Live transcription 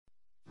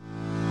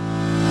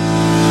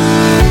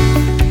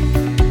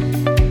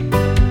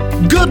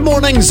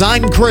mornings,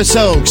 I'm Chris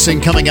Oakes,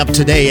 and coming up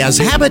today, as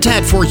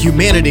Habitat for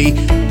Humanity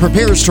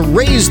prepares to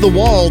raise the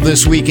wall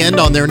this weekend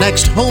on their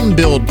next home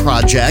build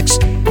projects,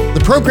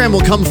 the program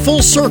will come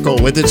full circle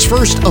with its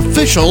first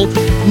official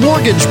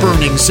mortgage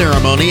burning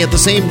ceremony at the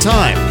same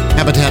time.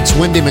 Habitat's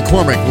Wendy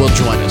McCormick will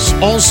join us.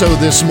 Also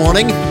this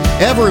morning,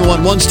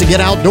 everyone wants to get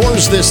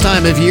outdoors this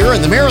time of year,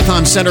 and the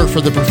Marathon Center for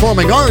the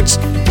Performing Arts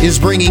is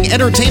bringing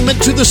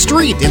entertainment to the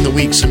street in the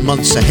weeks and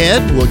months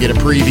ahead. We'll get a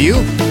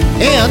preview.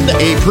 And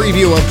a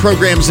preview of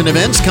programs and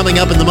events coming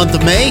up in the month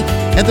of May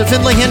at the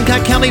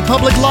Findlay-Hancock County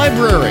Public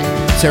Library.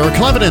 Sarah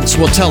Clevenance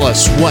will tell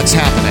us what's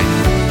happening.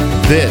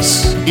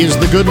 This is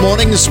the Good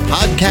Mornings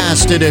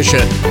Podcast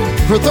Edition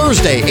for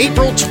Thursday,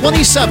 April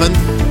 27th,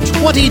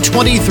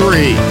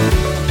 2023.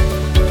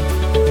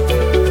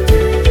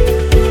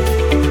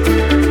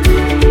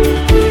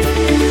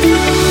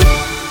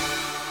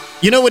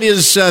 You know, it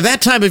is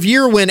that time of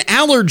year when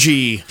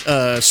allergy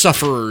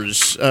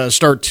sufferers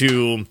start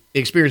to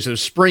experience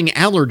those spring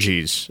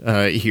allergies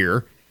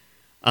here,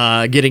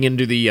 getting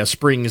into the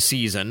spring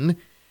season.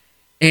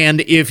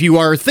 And if you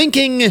are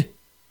thinking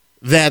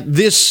that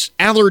this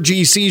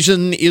allergy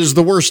season is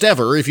the worst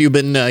ever, if you've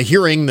been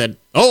hearing that,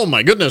 oh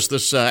my goodness,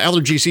 this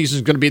allergy season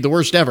is going to be the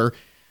worst ever,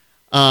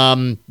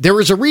 there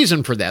is a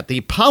reason for that.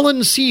 The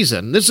pollen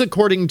season, this is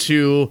according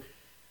to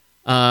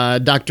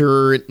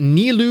Dr.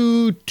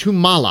 Nilu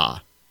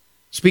Tumala,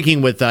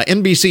 speaking with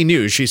NBC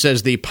News. She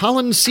says the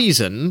pollen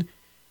season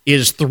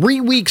is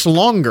 3 weeks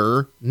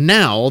longer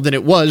now than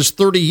it was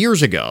 30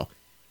 years ago.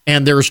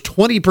 And there's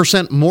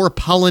 20% more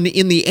pollen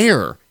in the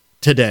air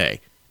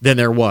today than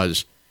there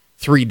was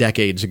 3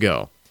 decades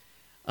ago.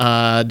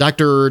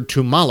 Dr.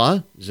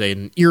 Tumala is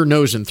an ear,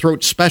 nose, and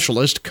throat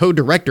specialist,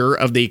 co-director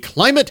of the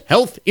Climate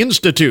Health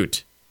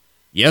Institute.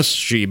 Yes,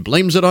 she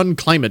blames it on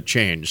climate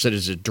change. That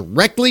is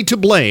directly to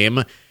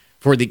blame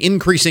for the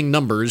increasing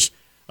numbers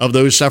of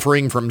those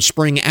suffering from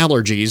spring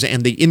allergies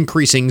and the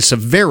increasing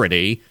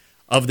severity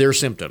of their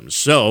symptoms.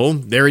 So,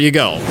 there you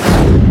go.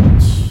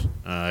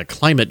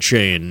 Climate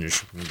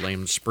change.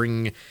 Blame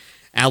spring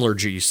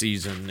allergy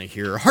season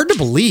here. Hard to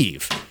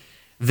believe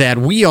that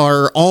we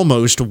are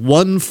almost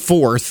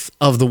 1/4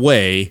 of the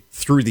way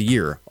through the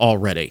year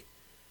already.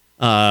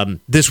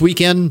 This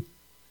weekend,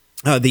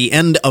 the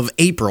end of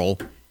April,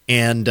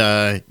 and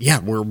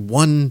we're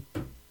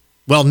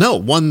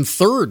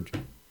 1/3.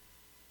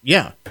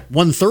 Yeah,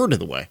 1/3 of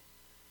the way.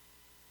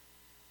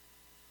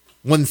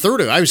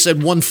 1/3 I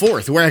said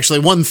 1/4. We're actually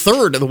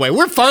 1/3 of the way.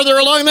 We're farther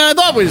along than I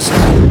thought we were.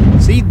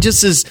 See,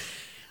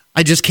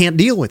 I just can't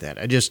deal with that.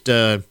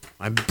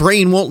 My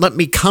brain won't let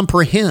me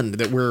comprehend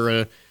that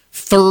we're a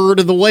third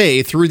of the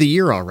way through the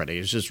year already.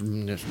 It's just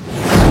this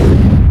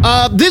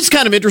is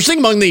kind of interesting.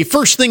 Among the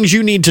first things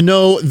you need to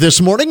know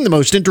this morning, the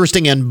most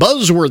interesting and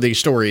buzzworthy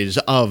stories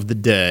of the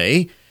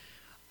day.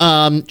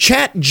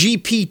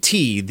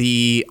 ChatGPT,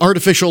 the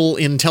artificial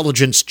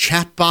intelligence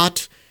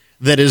chatbot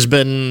that has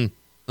been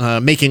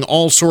making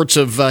all sorts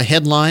of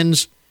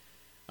headlines.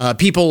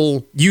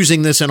 People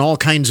using this in all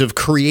kinds of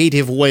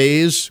creative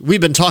ways. We've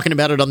been talking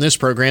about it on this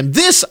program.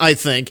 This, I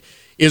think,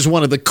 is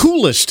one of the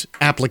coolest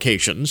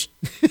applications.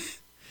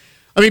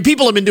 I mean,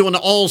 people have been doing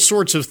all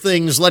sorts of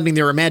things, letting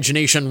their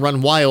imagination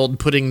run wild,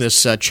 putting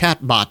this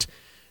chatbot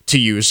to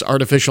use,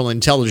 artificial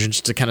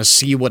intelligence, to kind of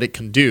see what it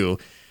can do.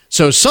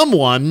 So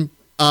someone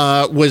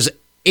was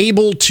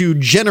able to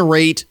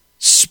generate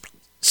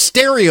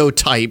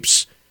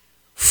stereotypes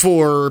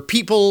for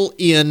people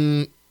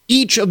in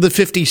each of the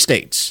 50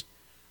 states.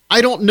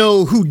 I don't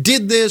know who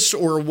did this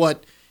or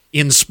what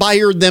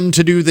inspired them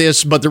to do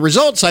this, but the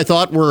results, I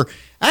thought, were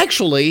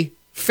actually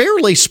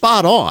fairly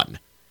spot on.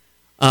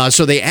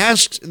 So they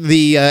asked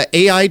the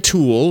AI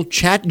tool,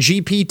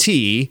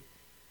 ChatGPT,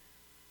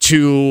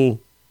 to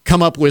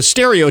come up with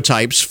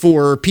stereotypes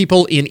for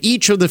people in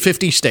each of the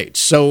 50 states.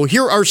 So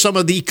here are some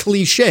of the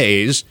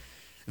cliches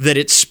that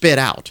it spit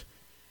out.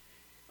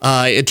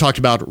 It talked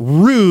about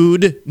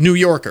rude New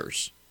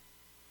Yorkers.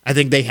 I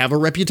think they have a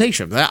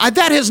reputation.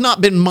 That has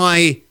not been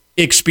my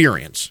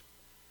experience.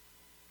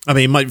 I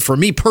mean, for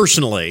me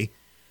personally,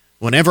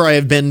 whenever I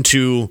have been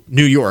to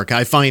New York,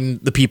 I find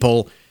the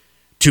people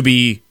to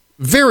be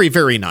very,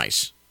 very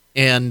nice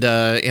and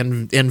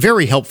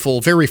very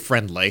helpful, very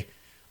friendly.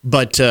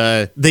 But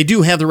they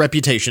do have the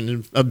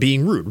reputation of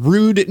being rude.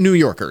 Rude New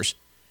Yorkers.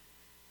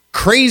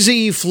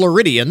 Crazy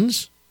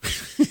Floridians.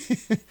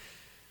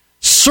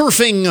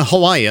 Surfing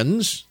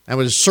Hawaiians. That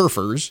was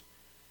surfers,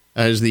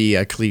 as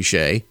the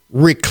cliche.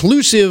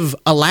 Reclusive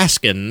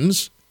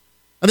Alaskans.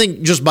 I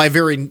think just by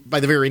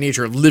the very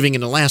nature of living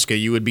in Alaska,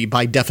 you would be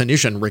by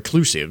definition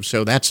reclusive.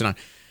 So that's not.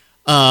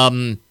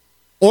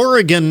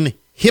 Oregon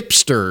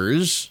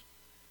hipsters.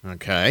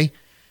 Okay.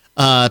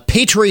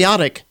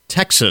 Patriotic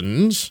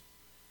Texans.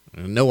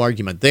 No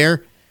argument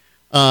there.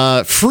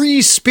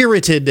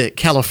 Free-spirited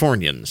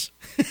Californians.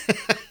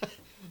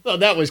 Well,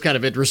 that was kind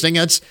of interesting.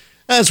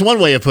 That's one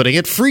way of putting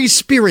it.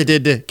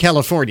 Free-spirited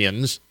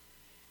Californians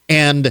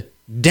and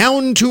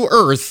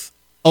down-to-earth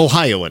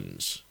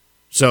Ohioans.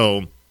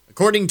 So,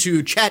 according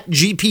to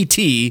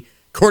ChatGPT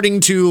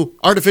According to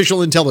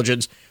artificial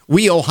intelligence,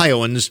 we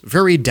Ohioans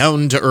very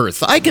down to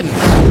earth. I can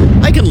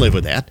live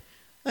with that.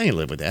 I can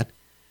live with that.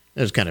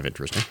 That's kind of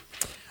interesting.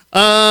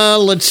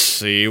 Let's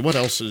see. What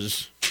else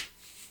is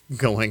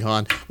going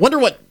on? Wonder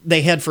what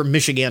they had for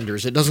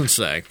Michiganders. It doesn't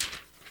say.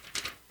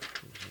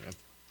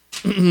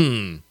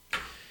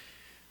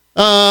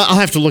 I'll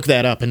have to look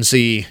that up and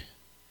see.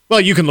 Well,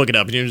 you can look it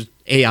up. There's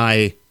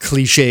AI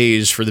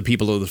cliches for the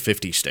people of the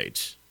 50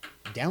 states.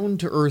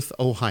 Down-to-earth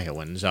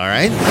Ohioans, all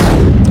right?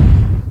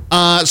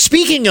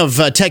 Speaking of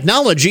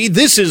technology,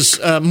 this is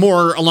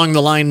more along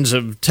the lines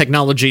of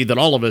technology that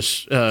all of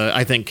us,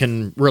 I think,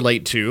 can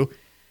relate to.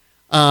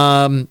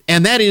 And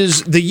that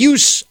is the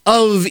use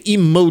of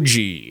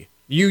emoji.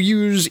 You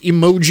use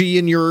emoji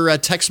in your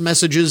text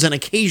messages and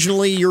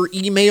occasionally your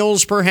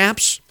emails,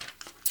 perhaps.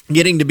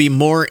 Getting to be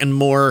more and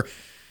more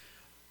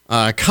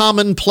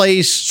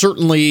commonplace,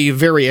 certainly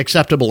very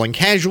acceptable in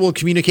casual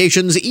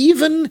communications,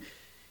 even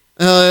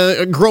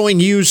a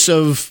growing use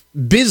of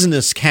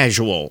business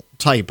casual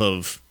type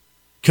of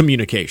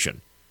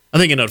communication. I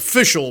think in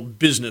official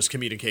business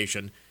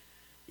communication,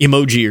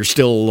 emoji are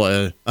still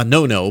a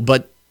no-no,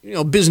 but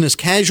business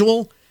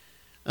casual,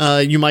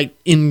 you might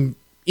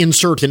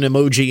insert an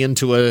emoji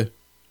into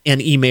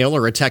an email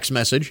or a text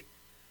message.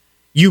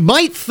 You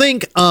might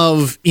think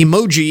of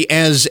emoji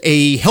as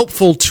a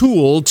helpful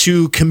tool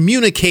to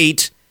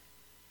communicate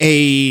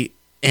an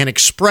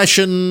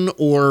expression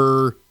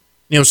or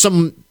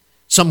some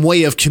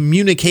way of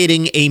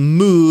communicating a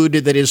mood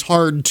that is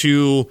hard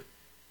to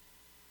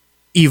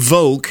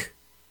evoke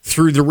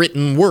through the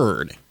written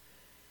word.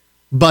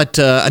 But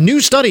a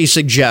new study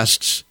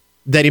suggests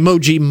that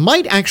emoji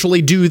might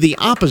actually do the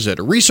opposite.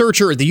 A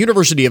researcher at the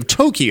University of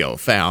Tokyo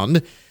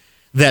found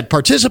that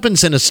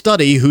participants in a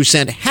study who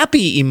sent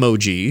happy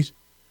emojis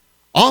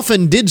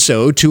often did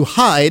so to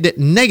hide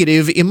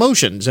negative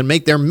emotions and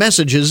make their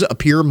messages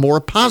appear more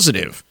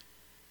positive.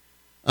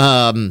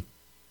 Moyu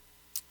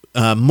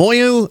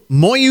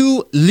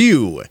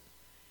Liu,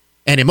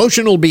 an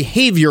emotional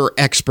behavior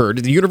expert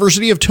at the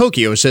University of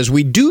Tokyo, says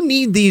we do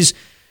need these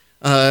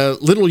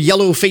little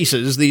yellow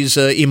faces, these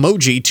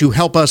emoji, to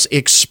help us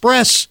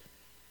express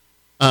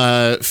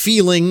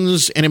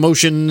feelings and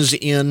emotions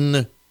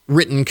in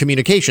written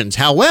communications.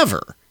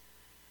 However,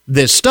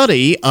 this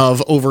study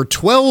of over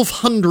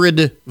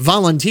 1,200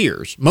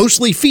 volunteers,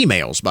 mostly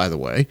females, by the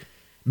way,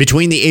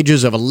 between the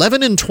ages of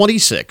 11 and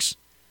 26,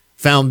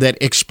 found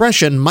that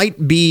expression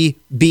might be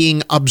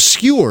being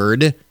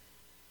obscured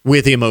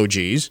with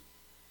emojis,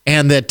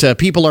 and that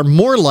people are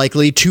more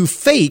likely to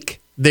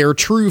fake their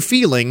true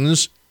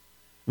feelings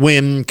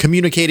when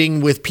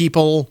communicating with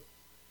people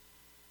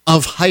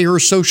of higher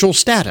social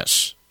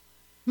status.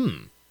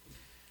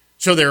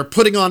 So they're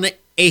putting on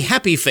a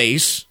happy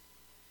face,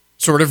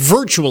 sort of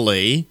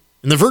virtually,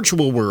 in the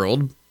virtual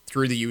world,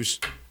 through the use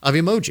of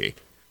emoji.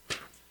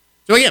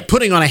 So again,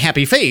 putting on a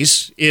happy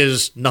face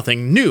is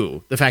nothing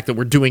new. The fact that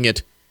we're doing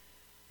it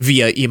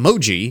via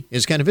emoji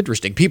is kind of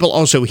interesting. People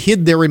also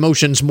hid their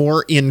emotions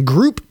more in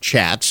group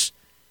chats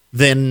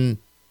than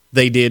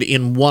they did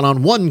in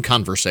one-on-one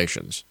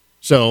conversations.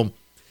 So,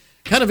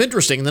 kind of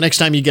interesting. The next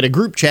time you get a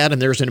group chat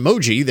and there's an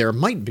emoji, there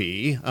might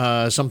be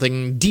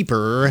something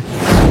deeper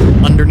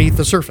underneath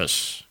the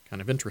surface.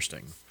 Kind of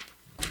interesting.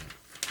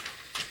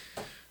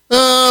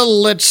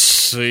 Let's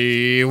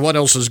see. What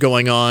else is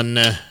going on?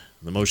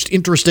 The most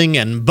interesting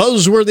and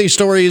buzzworthy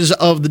stories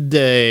of the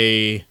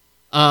day.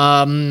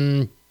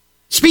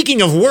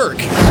 Speaking of work,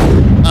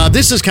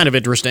 this is kind of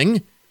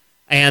interesting.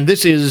 And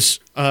this is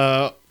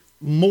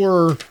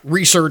more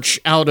research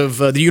out of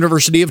the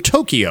University of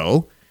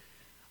Tokyo,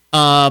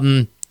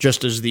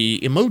 just as the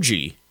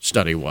emoji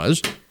study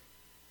was.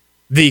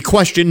 The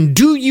question,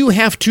 do you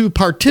have to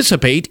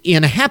participate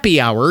in happy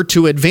hour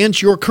to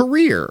advance your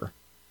career?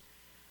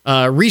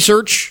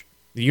 Research,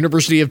 the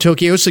University of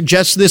Tokyo,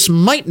 suggests this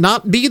might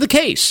not be the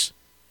case.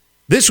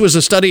 This was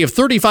a study of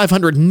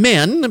 3,500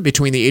 men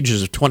between the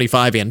ages of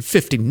 25 and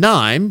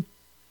 59.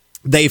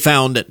 They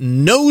found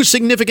no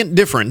significant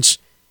difference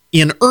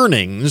in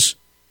earnings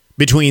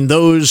between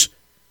those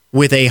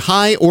with a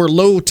high or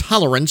low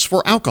tolerance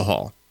for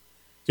alcohol.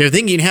 So you're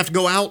thinking you have to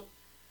go out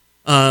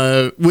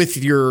with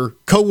your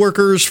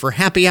coworkers for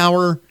happy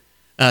hour,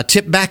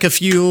 tip back a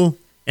few,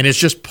 and it's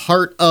just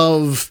part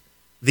of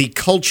the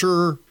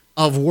culture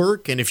of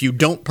work. And if you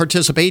don't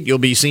participate, you'll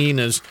be seen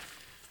as,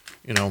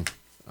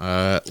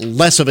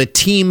 less of a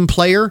team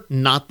player.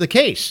 Not the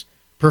case.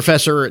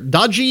 Professor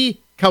Daji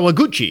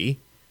Kawaguchi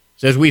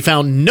says we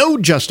found no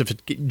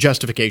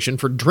justification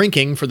for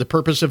drinking for the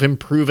purpose of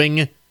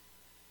improving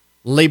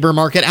labor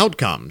market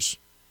outcomes.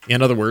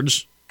 In other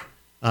words,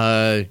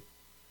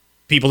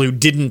 people who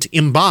didn't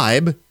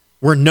imbibe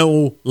were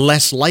no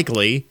less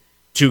likely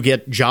to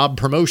get job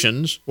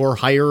promotions or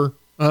higher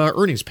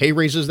earnings, pay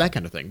raises, that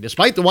kind of thing,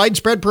 despite the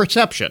widespread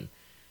perception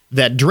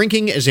that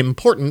drinking is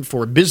important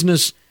for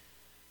business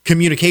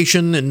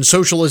communication and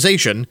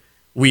socialization.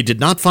 We did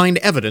not find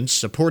evidence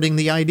supporting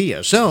the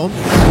idea. So,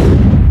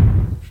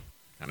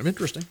 kind of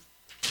interesting.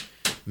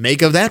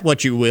 Make of that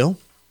what you will.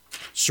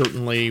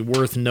 Certainly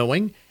worth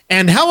knowing.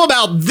 And how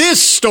about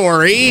this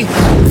story?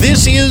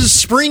 This is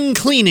spring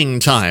cleaning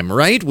time,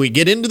 right? We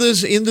get into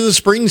the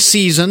spring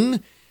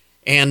season,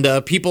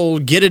 and people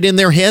get it in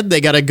their head.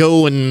 They got to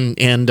go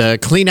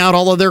and clean out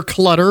all of their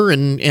clutter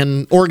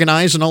and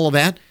organize and all of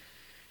that.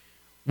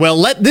 Well,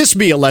 let this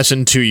be a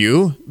lesson to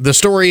you. The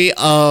story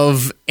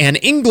of an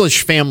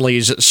English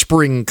family's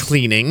spring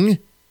cleaning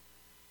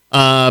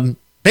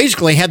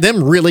basically had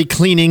them really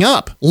cleaning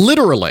up,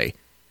 literally.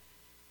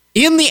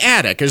 In the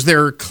attic, as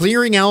they're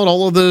clearing out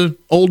all of the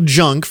old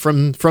junk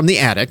from the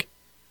attic,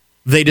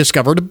 they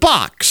discovered a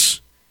box.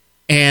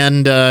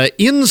 And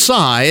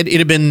inside, it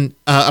had been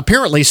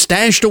apparently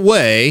stashed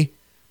away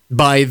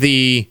by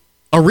the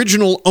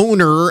original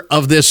owner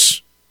of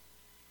this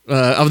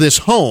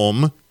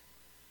home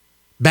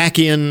back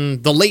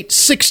in the late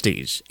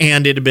 60s.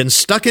 And it had been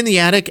stuck in the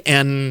attic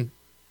and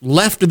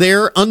left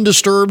there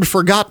undisturbed,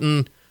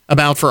 forgotten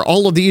about for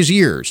all of these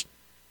years.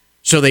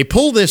 So they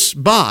pull this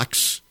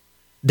box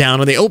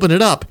down and they open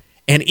it up,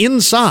 and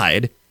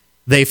inside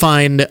they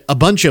find a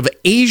bunch of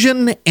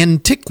Asian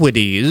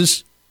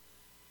antiquities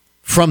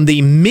from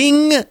the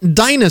Ming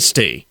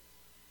Dynasty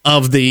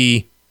of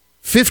the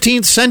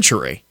 15th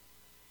century,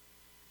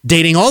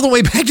 dating all the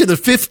way back to the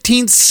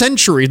 15th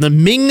century, the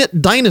Ming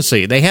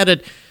Dynasty. They had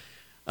it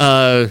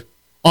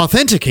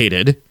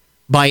authenticated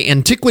by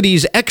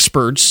antiquities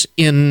experts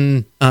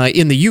in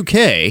the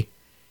UK,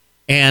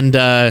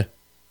 and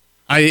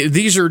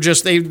these are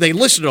just, they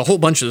listed a whole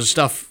bunch of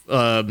stuff,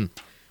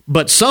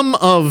 but some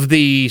of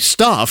the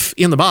stuff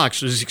in the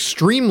box is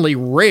extremely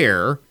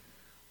rare.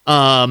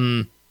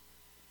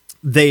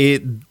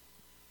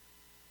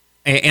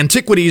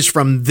 Antiquities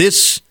from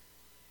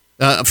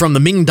from the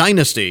Ming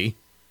Dynasty,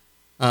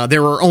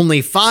 there are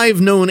only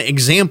 5 known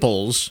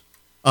examples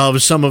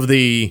of some of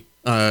the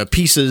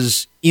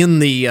pieces in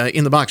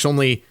the box.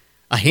 Only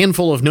a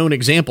handful of known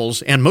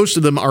examples, and most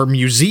of them are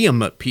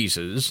museum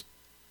pieces.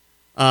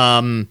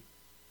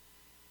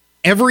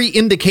 Every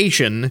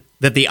indication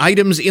that the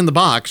items in the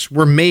box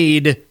were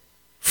made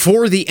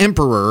for the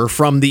emperor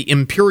from the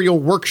imperial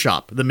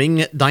workshop, the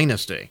Ming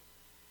Dynasty.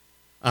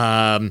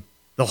 The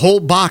whole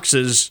box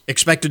is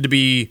expected to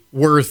be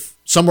worth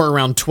somewhere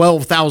around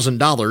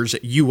 $12,000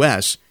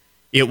 US.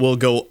 It will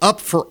go up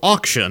for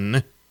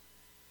auction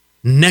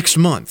next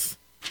month.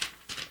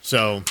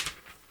 So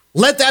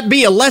let that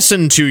be a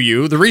lesson to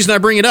you. The reason I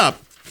bring it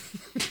up,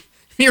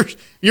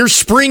 your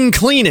spring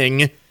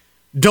cleaning,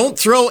 don't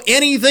throw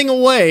anything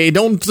away.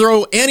 Don't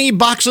throw any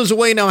boxes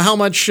away. Now, how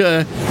much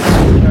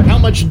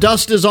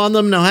dust is on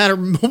them? No matter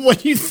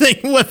what you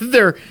think, whether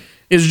there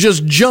is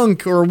just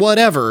junk or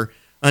whatever,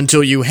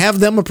 until you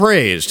have them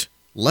appraised.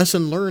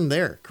 Lesson learned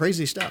there.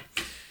 Crazy stuff.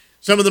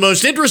 Some of the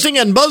most interesting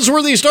and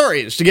buzzworthy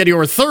stories to get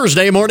your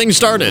Thursday morning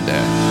started.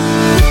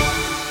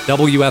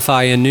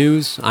 WFIN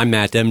News, I'm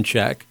Matt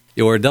Demchek.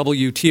 Your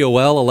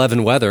WTOL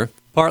 11 weather.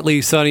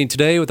 Partly sunny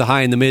today with a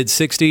high in the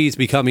mid-60s,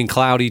 becoming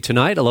cloudy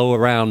tonight, a low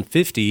around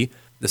 50.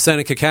 The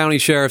Seneca County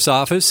Sheriff's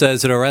Office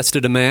says it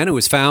arrested a man who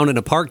was found in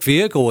a parked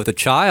vehicle with a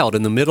child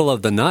in the middle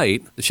of the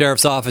night. The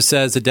Sheriff's Office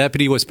says the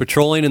deputy was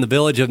patrolling in the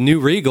village of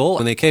New Regal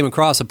when they came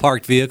across a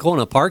parked vehicle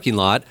in a parking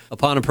lot.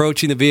 Upon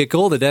approaching the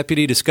vehicle, the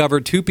deputy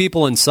discovered 2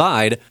 people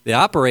inside. The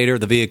operator of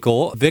the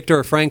vehicle,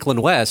 Victor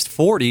Franklin West,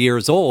 40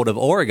 years old, of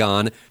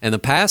Oregon, and the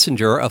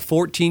passenger, a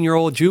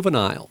 14-year-old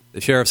juvenile. The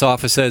Sheriff's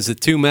Office says the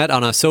 2 met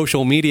on a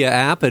social media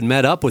app and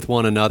met up with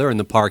one another in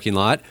the parking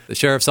lot. The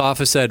Sheriff's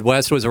Office said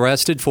West was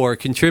arrested for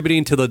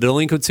contributing to the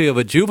delinquency of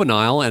a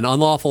juvenile and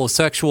unlawful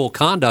sexual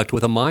conduct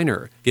with a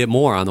minor. Get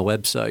more on the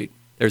website.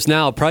 There's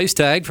now a price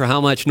tag for how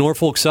much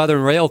Norfolk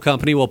Southern Rail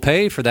Company will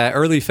pay for that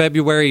early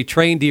February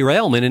train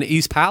derailment in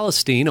East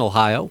Palestine,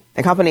 Ohio.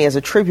 The company is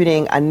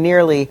attributing a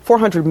nearly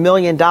 $400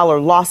 million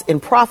loss in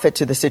profit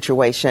to the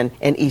situation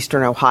in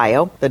eastern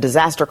Ohio. The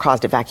disaster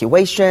caused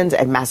evacuations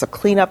and massive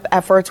cleanup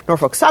efforts.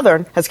 Norfolk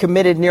Southern has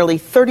committed nearly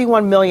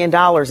 $31 million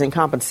in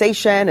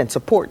compensation and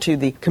support to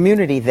the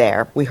community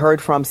there. We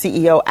heard from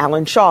CEO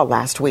Alan Shaw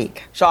last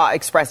week. Shaw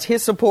expressed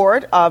his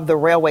support of the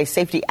Railway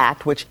Safety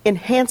Act, which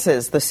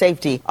enhances the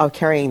safety of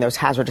carrying those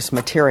hazardous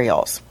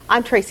materials.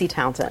 I'm Tracy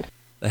Townsend.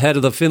 The head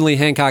of the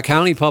Findlay-Hancock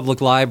County Public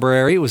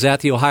Library was at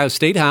the Ohio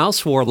State House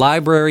for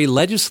Library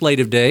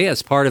Legislative Day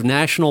as part of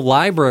National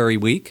Library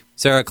Week.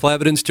 Sarah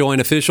Clevidence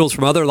joined officials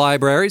from other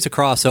libraries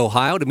across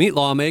Ohio to meet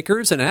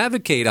lawmakers and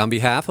advocate on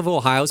behalf of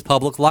Ohio's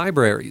public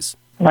libraries.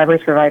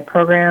 Libraries provide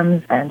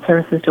programs and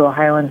services to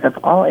Ohioans of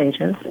all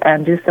ages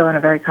and do so in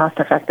a very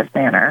cost-effective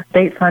manner.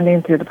 State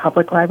funding through the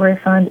Public Library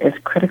Fund is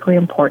critically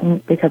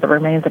important because it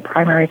remains a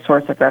primary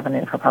source of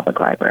revenue for public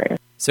libraries.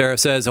 Sarah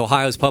says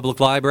Ohio's public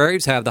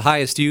libraries have the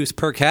highest use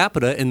per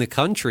capita in the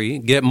country.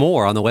 Get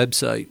more on the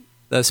website.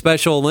 The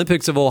Special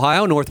Olympics of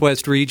Ohio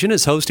Northwest Region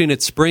is hosting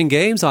its spring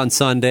games on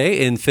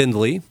Sunday in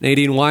Findlay.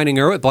 Nadine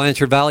Weininger with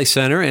Blanchard Valley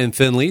Center in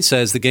Findlay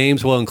says the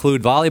games will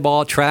include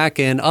volleyball, track,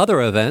 and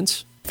other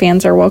events.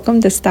 Fans are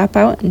welcome to stop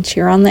out and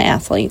cheer on the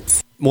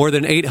athletes. More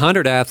than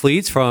 800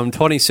 athletes from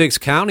 26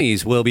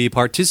 counties will be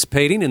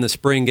participating in the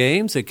spring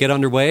games that get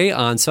underway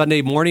on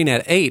Sunday morning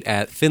at 8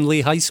 at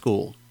Findlay High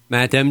School.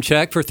 Matt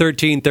Demchek for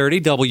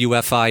 1330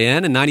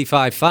 WFIN and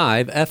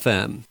 95.5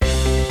 FM.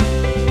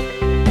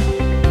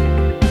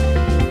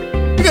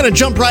 We're going to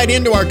jump right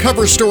into our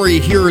cover story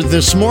here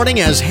this morning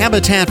as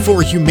Habitat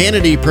for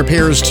Humanity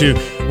prepares to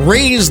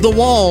raise the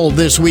wall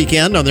this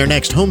weekend on their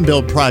next home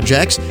build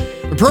projects.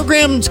 The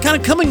program's kind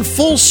of coming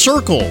full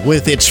circle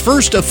with its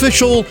first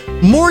official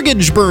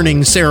mortgage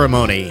burning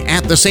ceremony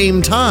at the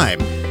same time.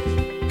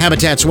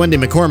 Habitat's Wendy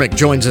McCormick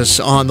joins us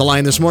on the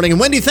line this morning.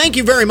 And Wendy, thank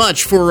you very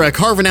much for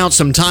carving out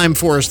some time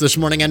for us this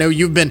morning. I know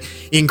you've been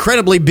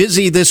incredibly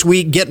busy this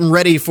week getting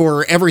ready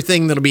for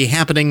everything that'll be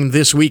happening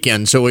this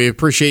weekend, so we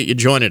appreciate you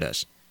joining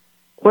us.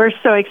 We're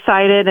so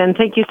excited, and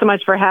thank you so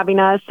much for having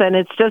us. And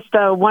it's just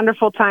a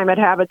wonderful time at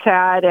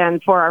Habitat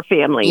and for our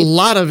family. A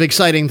lot of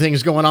exciting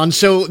things going on.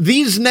 So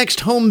these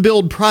next home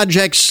build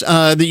projects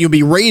that you'll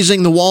be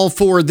raising the wall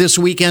for this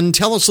weekend,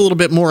 tell us a little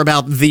bit more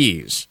about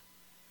these.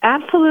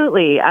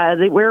 Absolutely.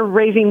 We're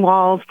raising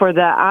walls for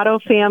the Otto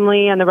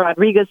family and the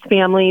Rodriguez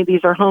family. These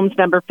are homes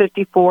number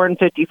 54 and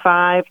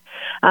 55.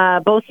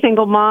 Both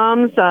single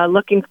moms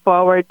looking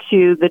forward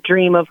to the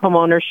dream of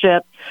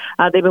homeownership.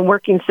 They've been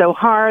working so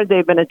hard.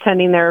 They've been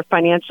attending their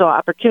Financial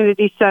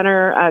Opportunity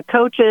Center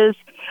coaches.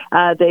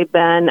 They've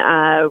been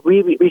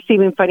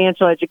receiving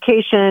financial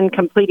education,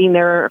 completing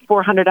their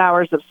 400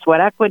 hours of sweat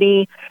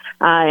equity,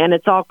 and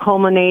it's all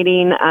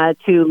culminating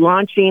to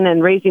launching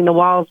and raising the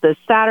walls this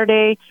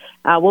Saturday.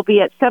 We'll be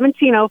at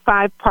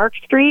 1705 Park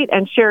Street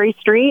and Sherry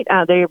Street.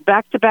 They're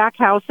back-to-back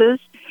houses,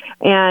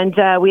 and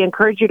we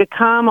encourage you to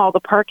come. All the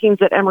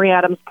parking's at Emory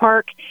Adams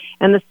Park,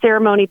 and the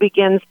ceremony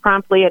begins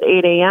promptly at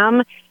 8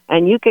 a.m.,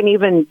 and you can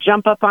even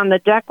jump up on the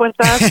deck with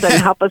us and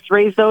help us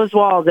raise those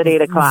walls at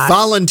 8 o'clock.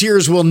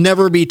 Volunteers will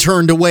never be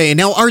turned away.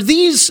 Now, are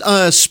these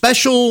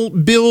special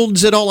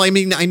builds at all? I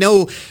mean, I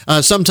know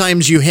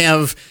sometimes you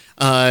have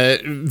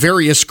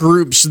various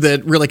groups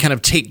that really kind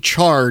of take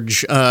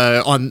charge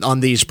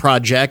on these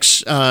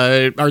projects.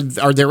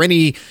 Are there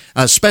any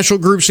special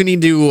groups you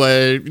need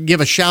to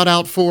give a shout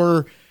out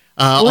for?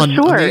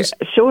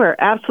 Sure,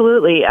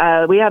 absolutely.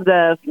 We have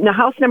the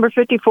house number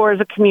 54 is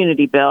a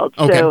community build.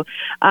 Okay. So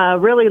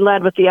really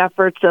led with the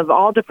efforts of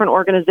all different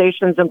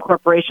organizations and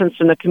corporations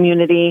from the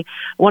community.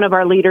 One of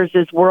our leaders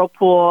is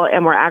Whirlpool,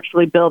 and we're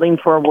actually building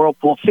for a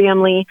Whirlpool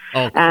family.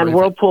 And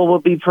Whirlpool will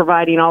be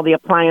providing all the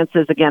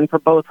appliances again for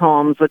both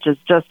homes, which is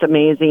just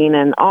amazing.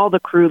 And all the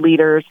crew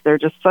leaders, they're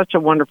just such a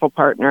wonderful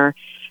partner.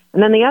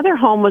 And then the other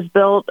home was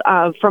built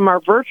from our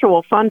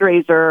virtual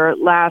fundraiser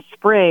last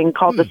spring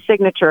called the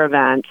Signature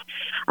Event,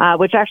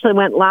 which actually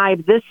went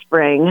live this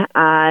spring,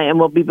 and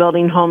we'll be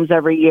building homes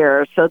every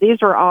year. So these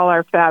are all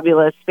our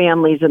fabulous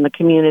families in the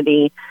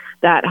community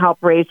that help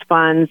raise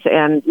funds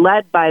and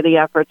led by the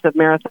efforts of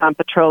Marathon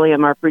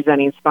Petroleum, our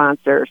presenting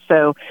sponsor.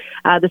 So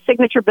the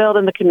Signature Build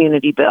and the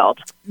Community Build.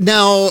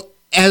 Now,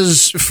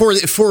 as for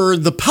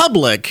the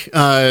public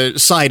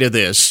side of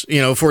this,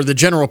 for the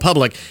general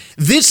public,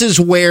 this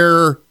is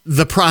where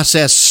the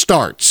process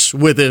starts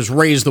with this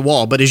raise the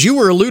wall. But as you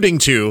were alluding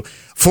to,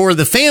 for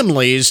the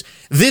families,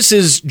 this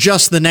is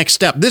just the next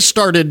step. This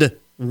started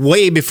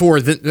way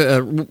before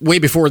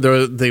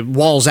the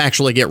walls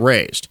actually get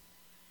raised.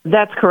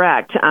 That's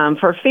correct.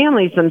 For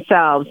families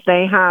themselves,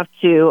 they have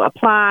to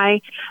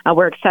apply.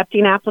 We're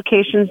accepting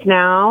applications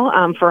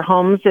now for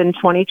homes in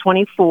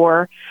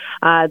 2024.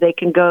 They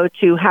can go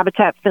to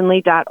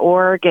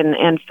habitatfindlay.org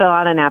and fill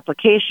out an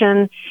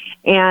application.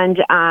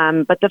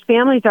 But the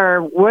families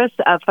are with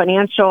a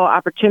Financial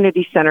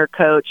Opportunity Center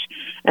coach,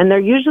 and they're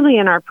usually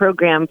in our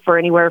program for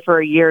anywhere for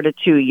a year to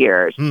 2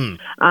 years.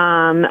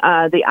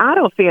 The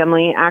Otto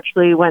family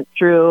actually went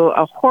through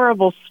a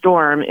horrible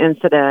storm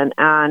incident,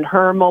 and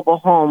her mobile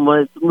home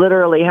was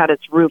literally had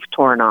its roof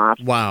torn off.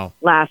 Wow.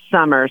 Last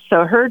summer.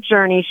 So her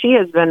journey, she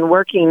has been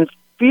working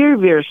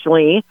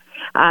furiously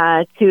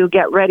to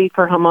get ready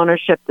for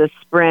homeownership this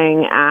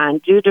spring,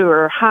 and due to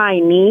her high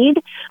need,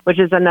 which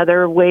is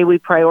another way we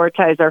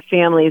prioritize our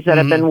families that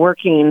have been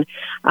working,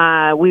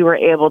 we were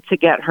able to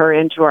get her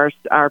into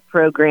our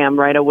program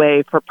right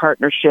away for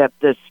partnership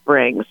this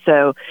spring.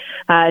 So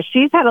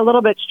she's had a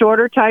little bit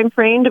shorter time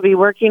frame to be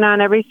working on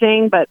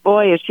everything, but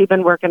boy, has she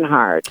been working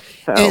hard.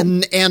 So.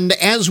 And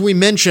as we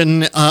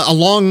mentioned,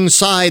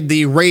 alongside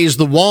the Raise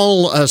the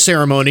Wall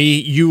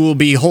ceremony, you will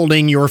be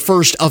holding your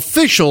first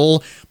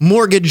official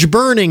mortgage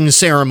burning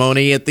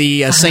ceremony at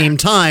the same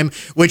time,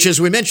 which,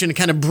 as we mentioned,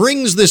 kind of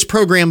brings this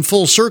program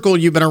full circle.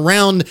 You've been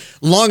around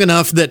long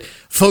enough that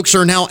folks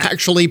are now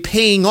actually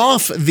paying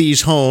off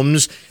these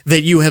homes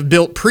that you have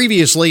built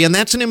previously, and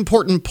that's an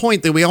important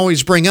point that we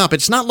always bring up.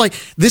 It's not like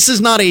this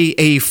is not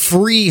a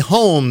free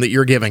home that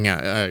you're giving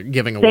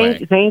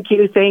away. Thank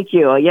you.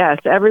 Yes,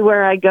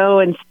 everywhere I go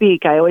and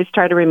speak, I always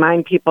try to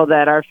remind people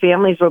that our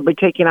families will be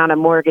taking on a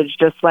mortgage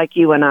just like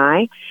you and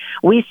I.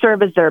 We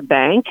serve as their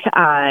bank,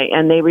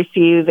 and they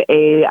receive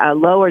a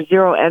low or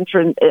zero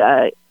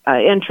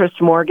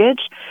interest mortgage.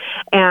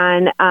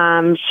 And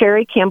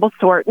Sherry Campbell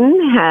Thornton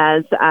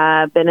has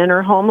been in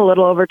her home a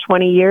little over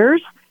 20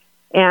 years.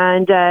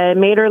 and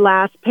made her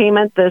last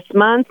payment this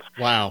month.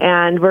 Wow.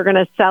 And we're going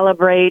to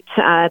celebrate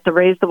at the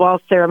Raise the Wall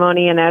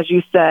ceremony. And as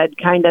you said,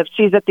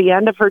 she's at the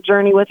end of her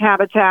journey with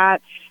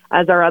Habitat,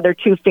 as our other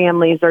two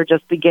families are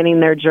just beginning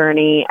their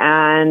journey.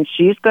 And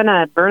she's going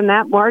to burn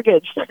that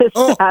mortgage this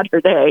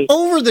Saturday.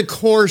 Over the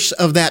course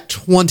of that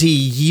 20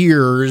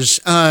 years,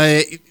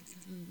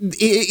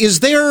 is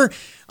there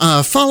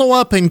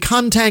follow-up and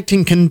contact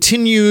and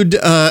continued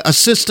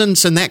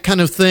assistance and that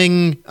kind of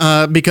thing?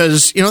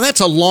 Because, that's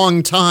a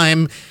long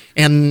time,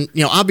 and,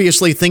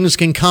 obviously things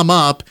can come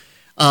up.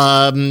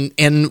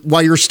 And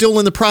while you're still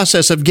in the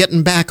process of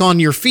getting back on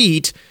your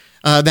feet,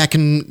 that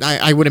can,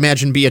 I would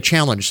imagine, be a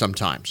challenge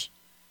sometimes.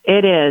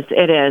 It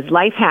is.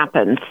 Life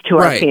happens to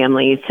our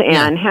families,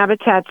 and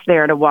Habitat's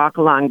there to walk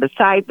along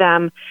beside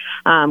them.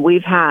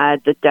 We've had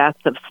the deaths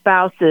of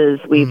spouses.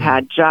 We've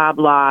had job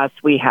loss.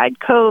 We had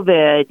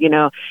COVID.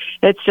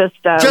 It's just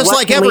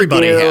like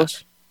everybody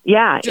has.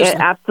 Yeah,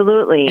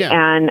 absolutely. Yeah.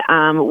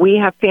 And we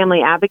have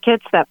family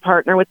advocates that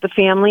partner with the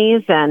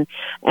families and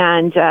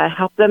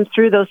help them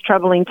through those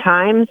troubling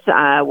times.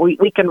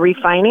 We can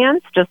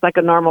refinance just like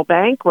a normal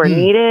bank where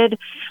needed,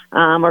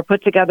 or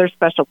put together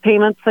special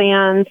payment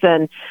plans.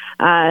 And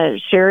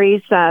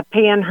Sherry's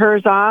paying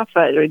hers off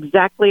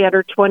exactly at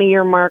her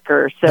 20-year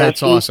marker. So That's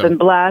she's awesome. been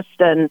blessed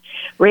and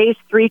raised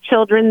 3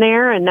 children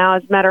there, and now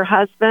has met her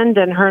husband,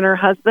 and her and her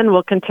husband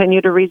will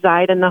continue to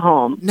reside in the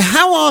home. Now,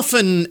 how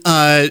often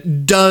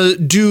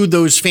do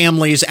those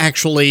families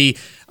actually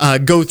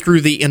go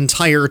through the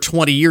entire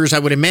 20 years? I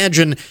would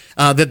imagine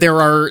that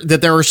there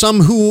are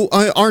some who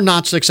are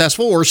not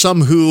successful, or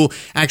some who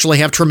actually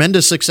have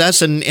tremendous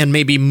success and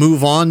maybe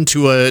move on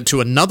to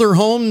another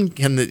home,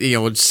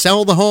 can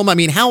sell the home. I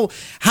mean, how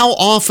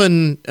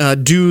often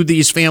do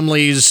these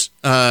families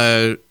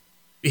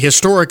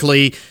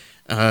historically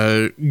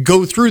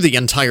go through the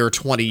entire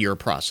 20-year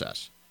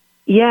process?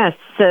 Yes,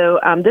 so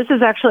this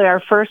is actually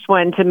our first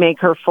one to make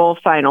her full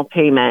final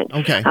payment.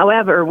 Okay.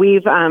 However,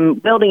 we've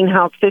building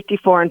house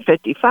 54 and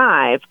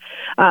 55.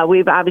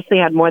 We've obviously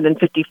had more than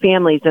 50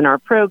 families in our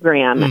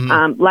program.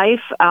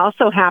 Life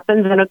also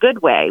happens in a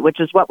good way, which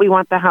is what we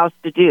want the house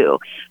to do.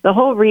 The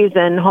whole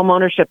reason home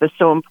ownership is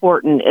so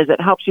important is it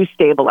helps you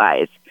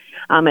stabilize.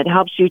 It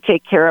helps you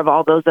take care of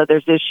all those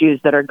other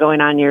issues that are going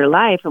on in your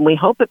life, and we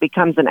hope it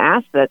becomes an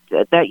asset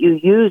that you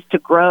use to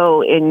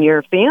grow in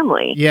your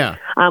family. Yeah.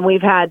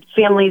 We've had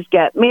families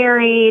get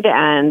married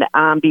and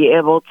be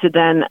able to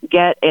then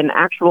get an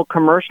actual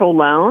commercial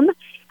loan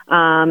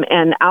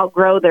and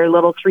outgrow their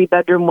little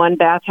 3-bedroom,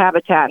 1-bath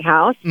Habitat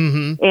house,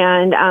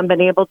 and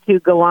been able to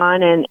go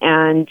on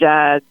and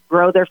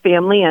grow their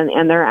family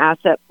and their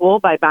asset pool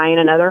by buying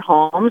another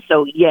home.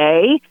 So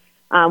yay.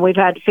 We've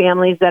had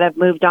families that have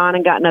moved on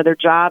and gotten other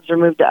jobs or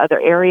moved to other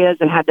areas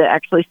and had to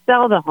actually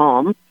sell the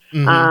home.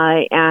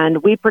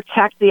 And we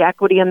protect the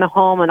equity in the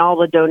home and all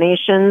the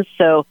donations,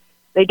 so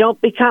they don't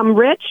become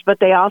rich, but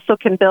they also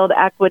can build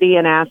equity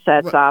and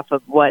assets off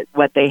of what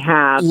they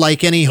have.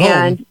 Like any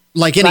home.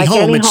 Like any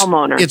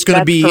homeowner. It's going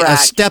to be a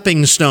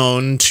stepping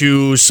stone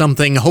to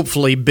something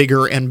hopefully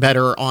bigger and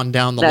better on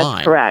down the line.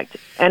 That's correct.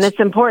 And it's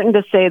important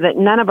to say that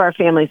none of our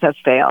families have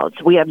failed.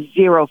 We have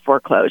 0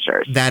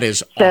 foreclosures. That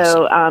is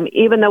awesome. So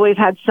even though we've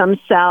had some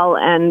sell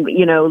and,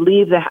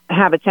 leave the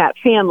Habitat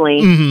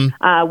family,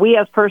 we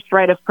have first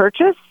right of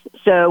purchase.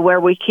 So where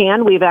we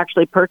can, we've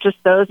actually purchased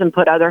those and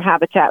put other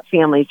Habitat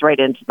families right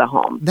into the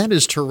home. That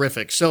is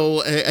terrific.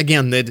 So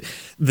again, it's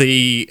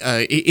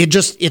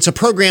a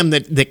program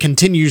that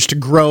continues to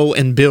grow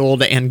and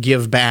build and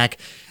give back.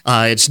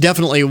 It's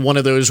definitely one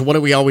of those, what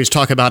do we always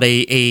talk about,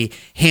 a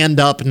hand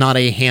up, not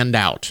a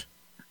handout.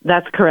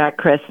 That's correct,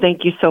 Chris.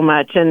 Thank you so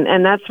much.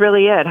 And that's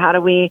really it. How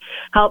do we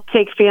help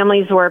take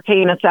families who are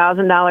paying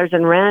 $1,000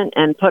 in rent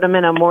and put them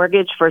in a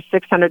mortgage for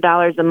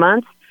 $600 a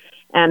month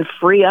and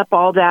free up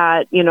all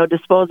that,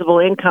 disposable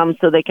income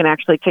so they can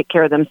actually take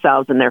care of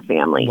themselves and their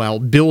family. Well,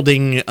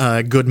 building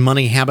good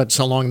money habits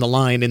along the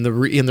line in the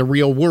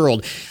real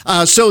world.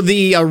 So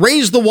the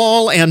Raise the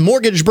Wall and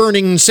mortgage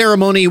burning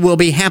ceremony will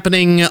be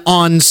happening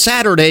on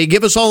Saturday.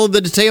 Give us all of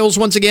the details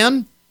once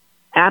again.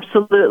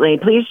 Absolutely.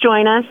 Please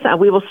join us.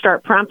 We will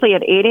start promptly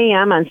at 8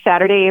 a.m. on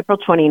Saturday, April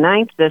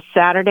 29th, this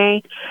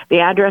Saturday. The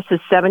address is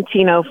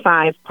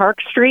 1705 Park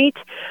Street,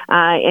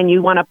 and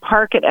you want to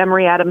park at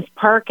Emory Adams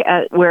Park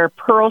where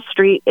Pearl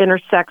Street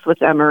intersects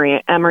with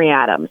Emory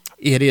Adams.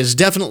 It is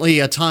definitely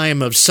a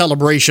time of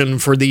celebration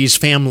for these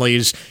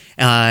families,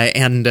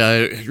 and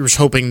we're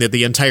hoping that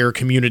the entire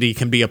community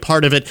can be a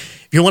part of it.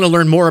 If you want to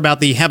learn more about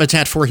the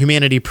Habitat for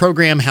Humanity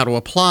program, how to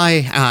apply,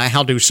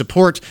 how to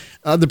support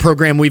the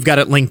program, we've got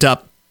it linked up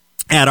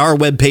at our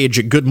webpage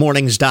at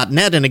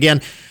goodmornings.net. And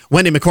again,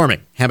 Wendy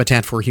McCormick,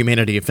 Habitat for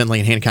Humanity of Findlay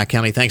and Hancock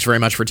County, thanks very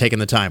much for taking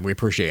the time. We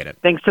appreciate it.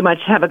 Thanks so much.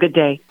 Have a good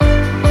day.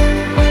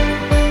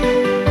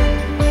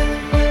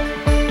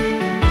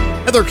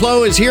 Heather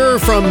Clow is here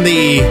from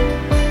the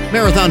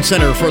Marathon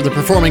Center for the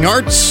Performing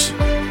Arts,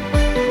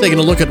 taking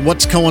a look at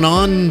what's going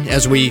on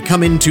as we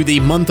come into the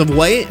month of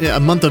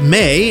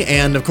May,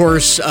 and of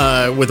course,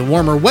 with the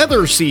warmer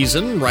weather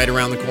season right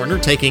around the corner,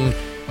 taking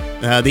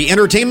the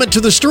entertainment to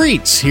the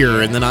streets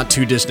here in the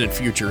not-too-distant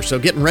future. So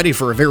getting ready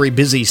for a very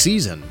busy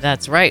season.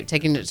 That's right,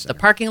 taking it to the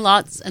parking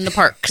lots and the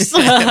parks.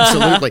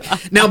 Absolutely.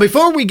 Now,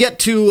 before we get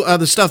to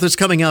the stuff that's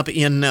coming up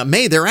in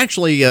May, there are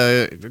actually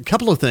a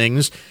couple of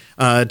things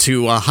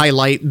to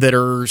highlight that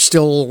are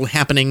still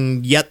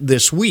happening yet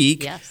this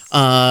week.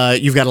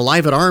 Yes. You've got a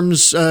Live at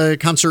Arms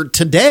concert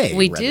today.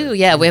 We do,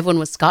 yeah. We have one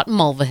with Scott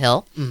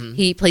Mulvihill. Mm-hmm.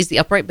 He plays the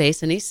upright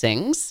bass and he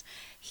sings.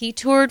 He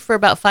toured for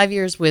about 5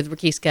 years with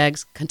Ricky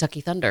Skaggs'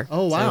 Kentucky Thunder.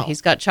 Oh, wow. So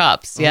he's got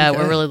chops. Yeah, Okay.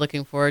 we're really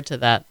looking forward to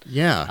that.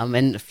 Yeah.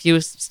 And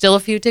still a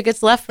few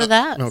tickets left for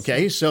that.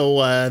 Okay,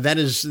 so that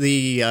is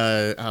the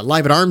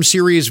Live at Arms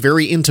series,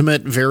 very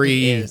intimate,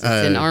 very... It's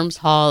in Arms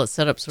Hall. It's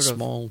set up sort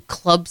small. of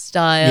club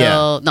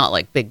style. Yeah. Not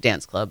like big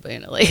dance club,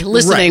 but like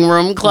listening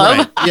room club.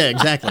 Right. Yeah,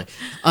 exactly.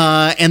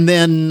 And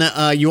then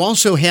you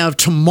also have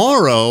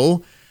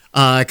tomorrow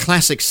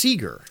Classic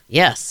Seeger.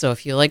 Yes, so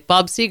if you like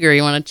Bob Seger,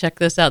 you want to check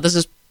this out. This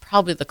is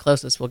probably the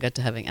closest we'll get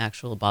to having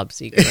actual Bob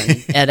Seger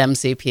at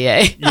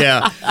MCPA.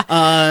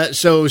 Yeah.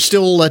 So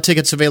still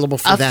tickets available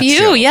for that few,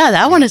 show. yeah.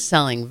 That one is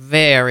selling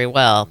very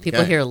well.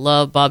 People here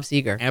love Bob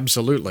Seger.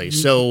 Absolutely. Mm-hmm.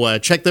 So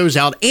check those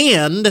out.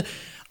 And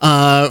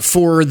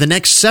for the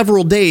next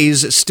several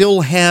days,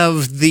 still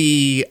have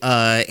the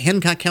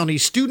Hancock County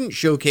Student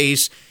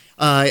Showcase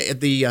at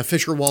the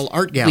Fisher Wall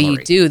Art Gallery. We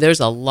do. There's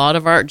a lot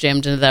of art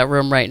jammed into that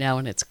room right now,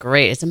 and it's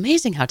great. It's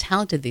amazing how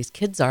talented these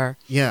kids are.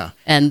 Yeah.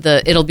 And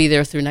it'll be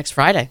there through next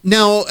Friday.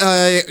 Now,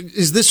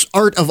 is this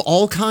art of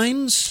all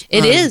kinds?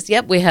 It is.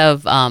 Yep. We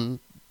have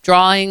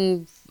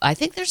drawing. I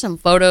think there's some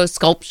photos,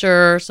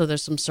 sculpture, so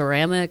there's some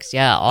ceramics.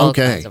 Yeah, all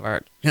kinds of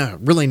art. Yeah,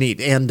 really neat.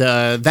 And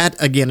that,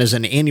 again, is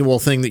an annual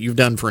thing that you've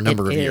done for a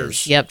number of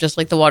years. Yep, just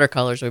like the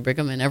watercolors. We bring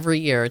them in every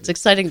year. It's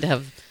exciting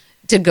to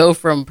go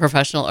from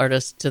professional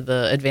artists to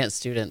the advanced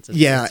students.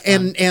 It's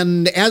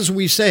and as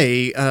we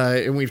say,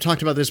 and we've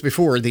talked about this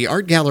before, the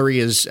art gallery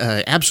is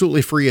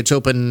absolutely free. It's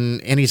open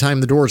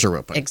anytime the doors are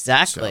open.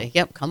 Exactly. So.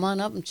 Yep. Come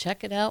on up and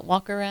check it out.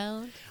 Walk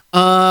around.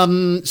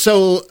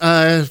 So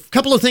a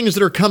couple of things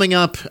that are coming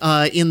up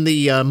in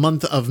the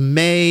month of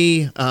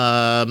May.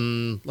 Let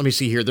me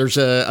see here. There's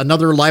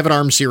another Live at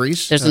Arms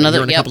series. There's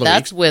another. Yep,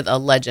 that's with a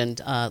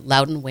legend,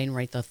 Loudon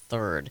Wainwright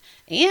III.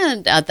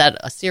 And at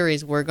that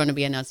series, we're going to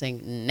be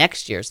announcing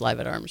next year's Live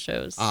at Arms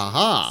shows.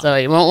 Aha! So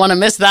you won't want to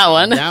miss that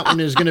one. That one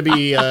is going to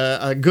be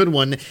a good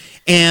one.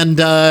 And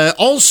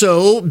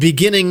also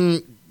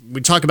beginning,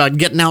 we talk about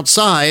getting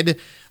outside.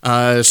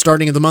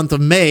 Starting in the month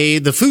of May,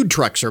 the food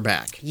trucks are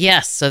back.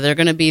 Yes, so they're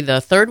going to be the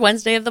third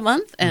Wednesday of the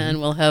month, and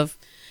we'll have,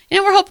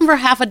 we're hoping for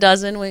half a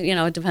dozen.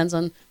 It depends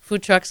on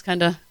food trucks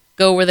kind of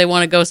go where they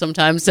want to go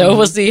sometimes, so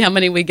we'll see how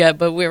many we get.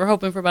 But we're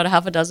hoping for about a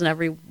half a dozen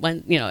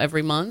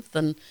every month,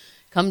 and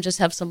come just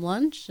have some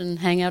lunch and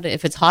hang out.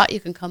 If it's hot, you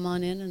can come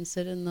on in and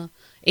sit in the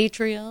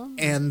atrium.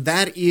 And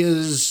that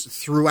is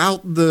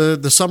throughout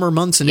the summer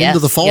months and into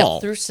the fall.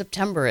 Through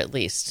September at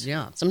least.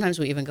 Yeah. Sometimes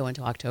we even go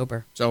into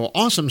October. So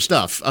awesome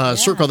stuff.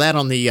 Circle that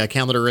on the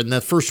calendar. And the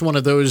first one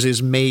of those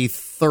is May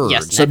 3rd.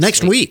 Yes, so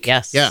next week.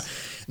 Yes. Yeah.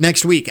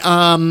 Next week.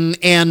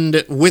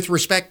 And with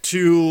respect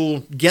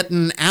to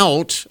getting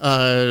out,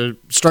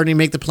 starting to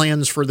make the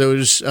plans for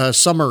those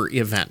summer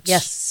events.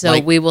 Yes. So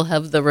we will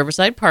have the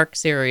Riverside Park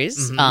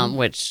series,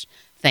 which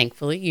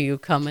thankfully you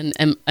come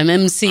and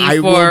MC for us. I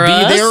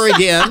will be there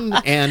again.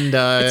 And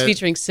it's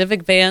featuring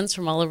civic bands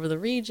from all over the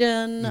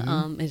region.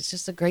 It's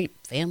just a great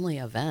family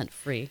event,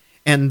 free.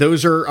 And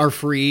those are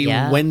free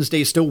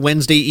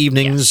Wednesday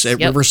evenings at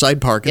Riverside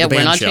Park at the band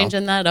we're not show.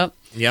 changing that up.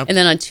 Yep. And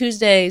then on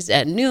Tuesdays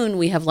at noon,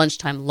 we have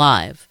Lunchtime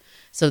Live.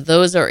 So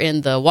those are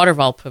in the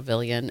Waterval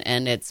Pavilion,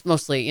 and it's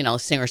mostly,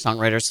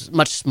 singer-songwriters,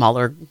 much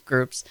smaller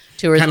groups,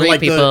 2 or 3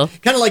 people.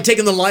 Kind of like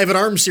taking the Live at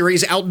Arms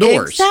series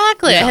outdoors.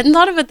 Exactly. Yeah. I hadn't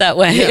thought of it that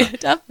way. Yeah.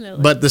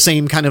 Definitely. But the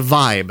same kind of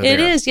vibe It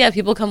is, yeah.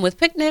 People come with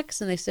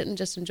picnics, and they sit and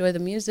just enjoy the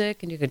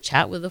music, and you could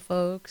chat with the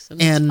folks.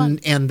 And it's fun.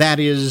 And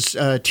that is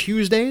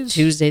Tuesdays?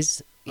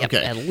 Tuesdays. Yep,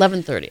 okay. At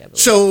 11:30, I believe.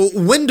 So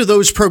when do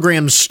those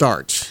programs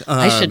start?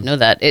 I should know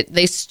that.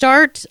 They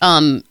start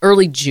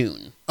early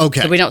June.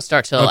 Okay. So we don't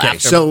start till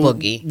after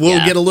Boogie.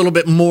 We'll get a little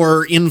bit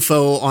more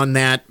info on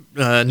that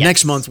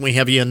next month when we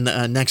have you in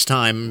next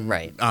time.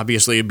 Right.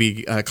 Obviously, it'd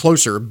be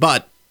closer,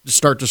 but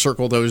start to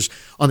circle those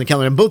on the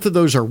calendar. And both of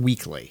those are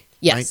weekly.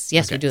 Yes, right?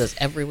 yes, we do those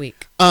every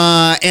week.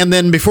 And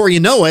then before you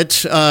know it,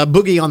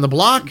 Boogie on the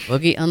Block.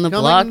 Boogie on the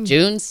Block,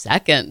 June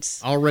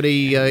 2nd.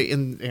 Already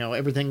in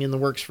everything in the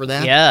works for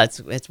that. Yeah,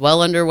 it's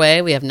well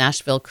underway. We have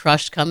Nashville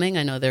Crush coming.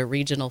 I know they're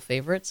regional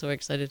favorites, so we're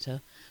excited to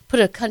put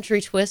a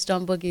country twist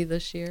on Boogie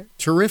this year.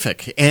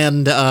 Terrific.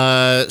 And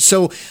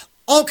so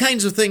all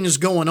kinds of things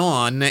going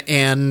on,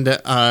 and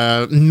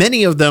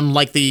many of them,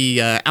 like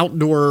the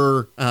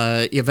outdoor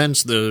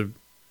events, the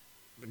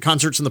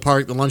concerts in the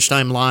park, the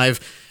Lunchtime Live,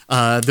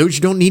 Those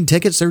you don't need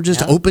tickets. They're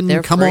just open.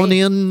 they're Come free. on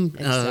in,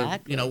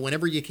 Exactly.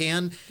 whenever you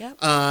can.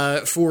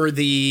 Yep. For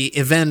the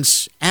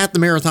events at the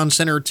Marathon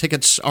Center,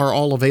 tickets are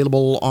all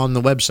available on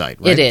the website,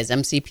 right? It is,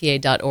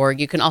 mcpa.org.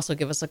 You can also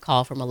give us a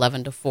call from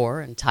 11 to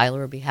 4, and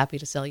Tyler would be happy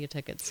to sell you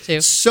tickets,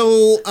 too.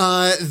 So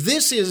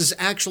this is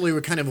actually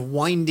we're kind of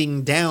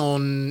winding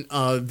down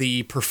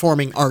the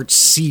performing arts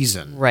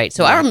season. Right.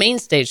 So our main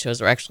stage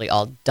shows are actually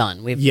all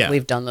done.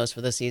 We've done those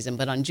for the season.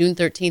 But on June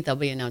 13th, I'll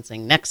be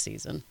announcing next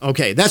season.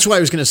 Okay, that's what I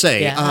was going to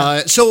say.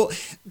 Yeah. So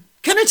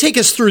kind of take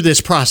us through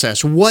this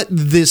process, what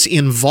this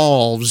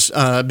involves,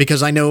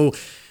 because I know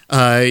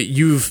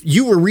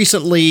you were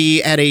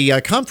recently at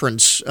a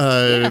conference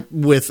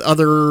with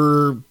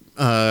other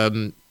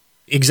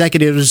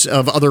executives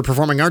of other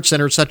performing arts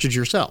centers such as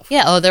yourself.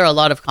 Yeah, there are a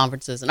lot of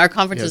conferences. And our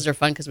conferences are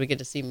fun because we get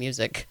to see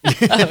music,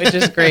 which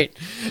is great.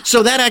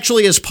 So that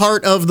actually is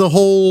part of the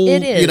whole,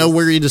 It is.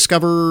 where you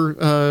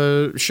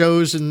discover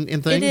shows and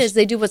things? It is.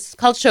 They do what's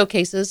called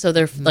showcases. So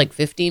they're like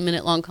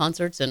 15-minute long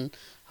concerts in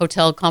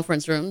hotel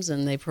conference rooms,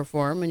 and they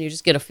perform, and you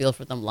just get a feel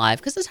for them live.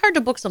 Because it's hard to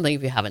book something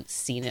if you haven't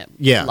seen it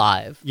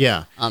live.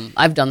 Yeah.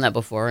 I've done that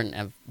before, and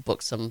I've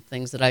booked some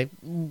things that I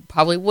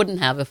probably wouldn't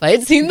have if I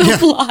had seen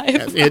them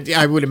live.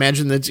 I would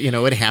imagine that,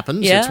 it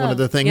happens. Yeah. It's one of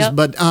the things. Yep.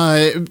 But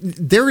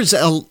there is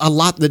a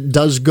lot that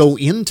does go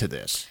into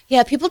this.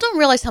 Yeah, people don't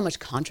realize how much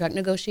contract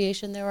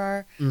negotiation there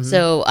are.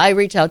 So I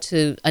reach out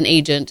to an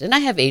agent, and I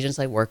have agents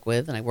I work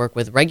with, and I work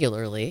with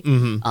regularly,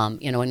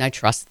 and I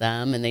trust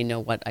them, and they know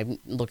what I'm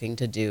looking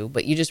to do.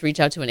 But you just reach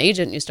out to an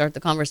agent, and you start the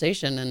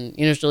conversation, and it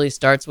usually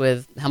starts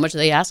with, how much are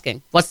they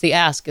asking? What's the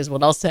ask is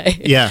what I'll say.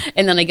 Yeah.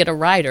 And then I get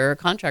a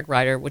contract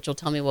writer, which will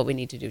tell me what we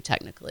need to do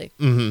technically.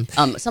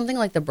 Something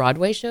like the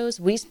Broadway shows,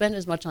 we spend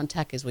as much on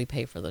tech as we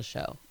pay for the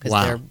show, because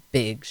they're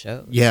big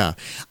shows. Yeah.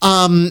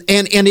 And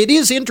it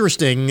is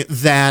interesting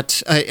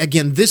that,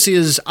 again, this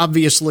is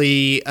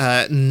obviously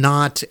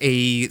not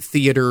a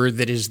theater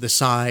that is the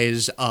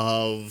size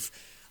of,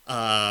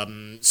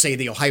 say,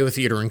 the Ohio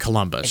Theater in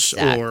Columbus,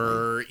 Exactly.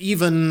 or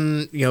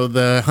even,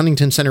 the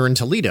Huntington Center in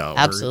Toledo.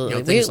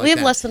 Absolutely. Or, things we like have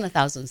that. less than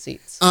 1,000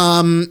 seats.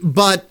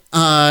 But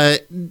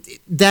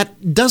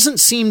that doesn't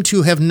seem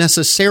to have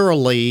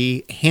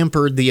necessarily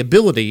hampered the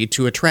ability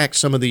to attract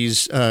some of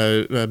these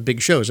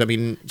big shows. I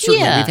mean,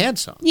 certainly we've had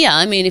some. Yeah,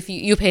 I mean, if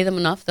you pay them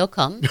enough, they'll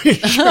come.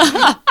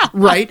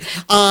 Right.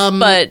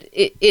 But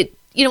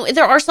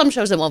there are some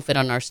shows that won't fit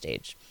on our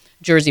stage.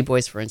 Jersey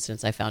Boys, for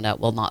instance, I found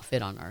out will not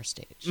fit on our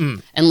stage.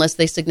 Unless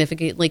they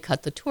significantly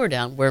cut the tour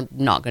down, we're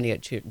not going to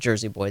get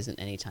Jersey Boys in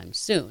anytime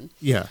soon.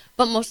 Yeah.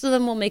 But most of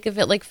them will make it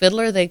fit. Like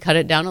Fiddler, they cut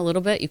it down a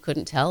little bit. You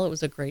couldn't tell. It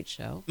was a great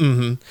show.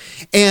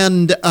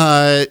 And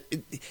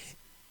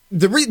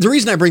the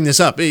reason I bring this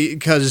up,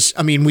 because,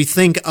 I mean, we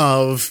think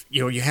of,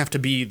 you have to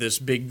be this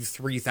big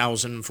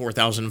 3,000,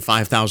 4,000,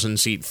 5,000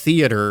 seat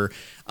theater,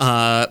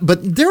 but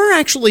there are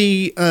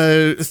actually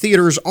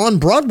theaters on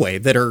Broadway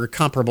that are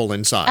comparable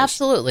in size.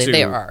 Absolutely,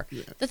 they are.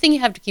 The thing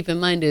you have to keep in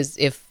mind is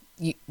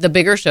the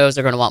bigger shows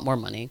are going to want more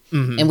money,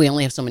 and we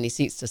only have so many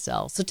seats to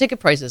sell. So ticket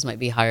prices might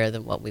be higher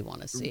than what we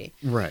want to see.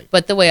 Right.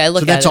 But the way I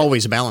look at it... So that's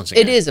always a balancing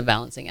act. It is a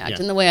balancing act. Yeah.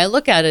 And the way I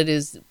look at it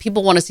is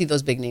people want to see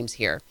those big names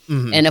here.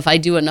 And if I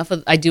do enough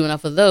of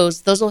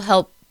those will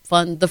help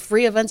fund the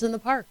free events in the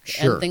park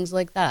and things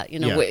like that.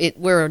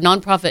 We're a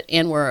nonprofit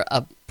and we're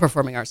a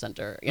performing arts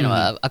center,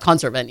 a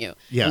concert venue.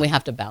 Yeah. And we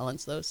have to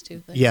balance those two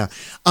things. Yeah.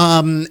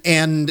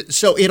 And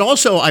so it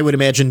also, I would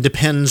imagine,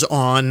 depends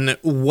on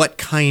what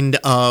kind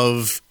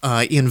of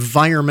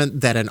environment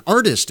that an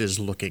artist is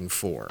looking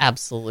for.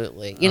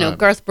 Absolutely.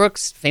 Garth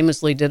Brooks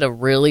famously did a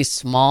really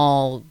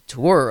small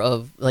tour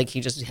of,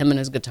 him and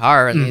his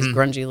guitar and these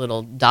grungy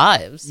little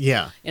dives.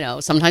 Yeah.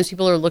 Sometimes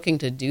people are looking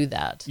to do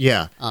that.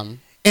 Yeah.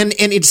 And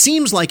it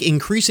seems like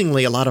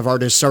increasingly a lot of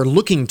artists are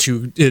looking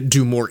to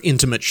do more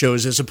intimate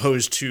shows as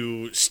opposed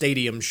to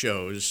stadium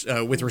shows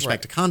with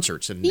respect to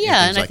concerts and things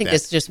and I like think that.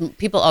 it's just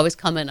people always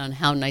comment on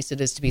how nice it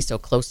is to be so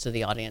close to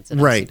the audience at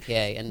Right.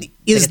 MCPA and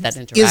Is, get that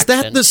interaction. is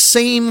that the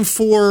same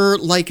for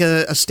like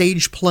a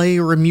stage play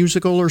or a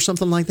musical or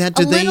something like that?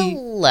 A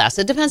little less.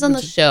 It depends on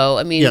the show.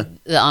 I mean,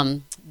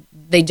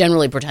 they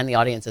generally pretend the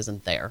audience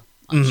isn't there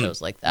on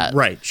shows like that.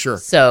 Right, sure.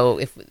 So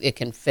if it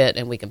can fit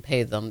and we can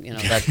pay them,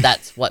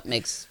 that's what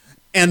makes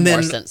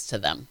more sense to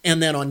them.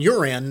 And then on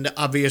your end,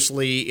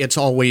 obviously, it's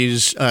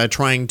always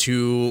trying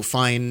to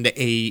find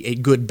a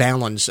good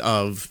balance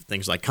of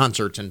things like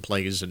concerts and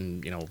plays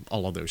and,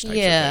 all of those types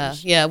of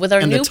things. Yeah, with our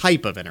and new the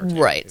type of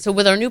entertainment. Right. So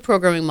with our new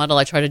programming model,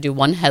 I try to do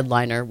one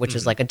headliner, which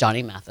is like a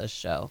Johnny Mathis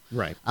show.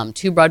 Right.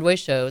 2 Broadway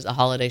shows, a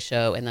holiday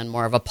show, and then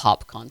more of a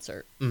pop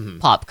concert.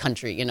 Pop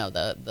country,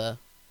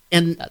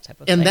 that type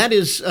of thing. And that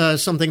is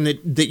something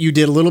that you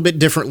did a little bit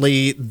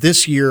differently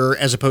this year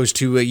as opposed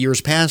to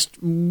years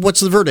past. What's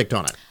the verdict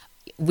on it?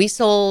 We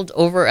sold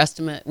close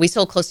to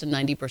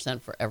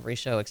 90% for every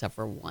show except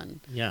for one.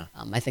 Yeah.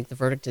 I think the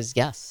verdict is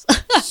yes.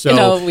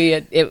 So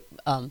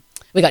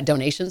we got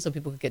donations so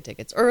people could get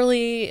tickets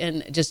early,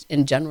 and just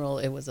in general,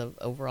 it was an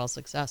overall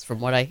success from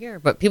what I hear.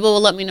 But people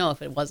will let me know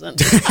if it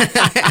wasn't.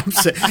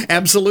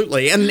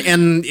 Absolutely,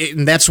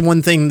 and that's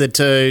one thing that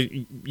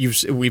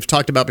we've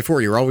talked about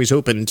before. You're always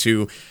open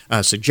to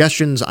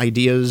suggestions,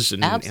 ideas,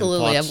 and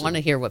absolutely. And I want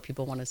to hear what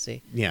people want to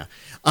see. Yeah,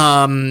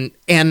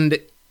 and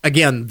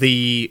again,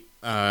 the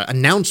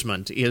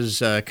announcement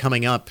is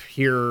coming up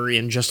here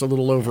in just a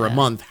little over a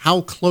month.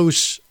 How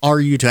close are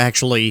you to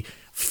actually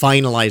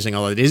finalizing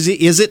all of it?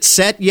 Is it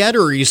set yet,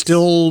 or are you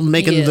still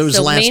making those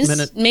last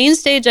minute? Main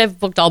stage, I've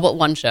booked all but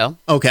one show.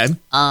 Okay.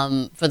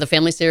 For the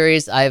family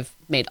series, I've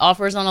made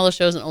offers on all the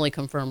shows and only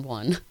confirmed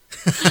one.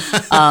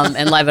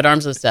 And Live at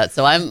Arms is set,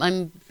 so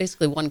I'm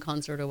basically one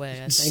concert away,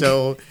 I think.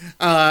 So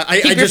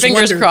keep your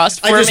fingers crossed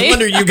for me. I just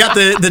wonder, you got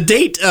the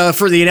date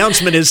for the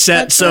announcement is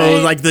set, That's so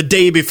right. like the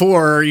day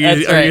before, are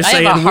you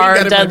saying I have a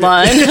hard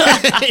deadline.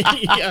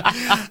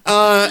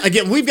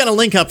 Again, we've got a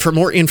link up for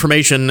more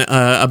information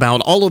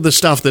about all of the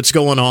stuff that's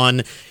going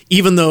on.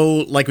 Even though,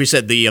 like we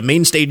said, the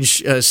main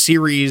stage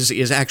series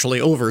is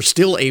actually over,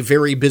 still a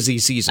very busy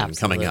season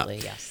coming up.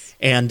 Yes.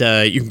 And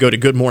you can go to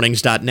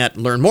goodmornings.net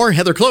and learn more.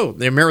 Heather Clough,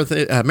 the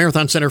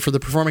Marathon Center for the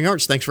Performing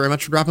Arts, thanks very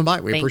much for dropping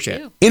by. We appreciate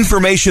it.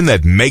 Information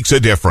that makes a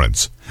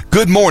difference.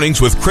 Good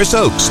Mornings with Chris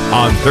Oakes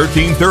on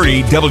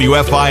 1330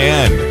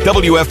 WFIN,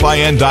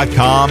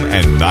 WFIN.com,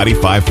 and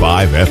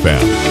 95.5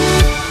 FM.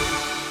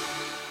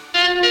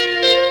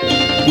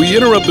 We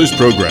interrupt this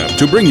program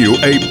to bring you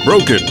a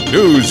broken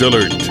news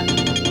alert.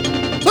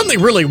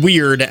 Something really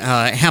weird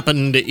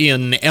happened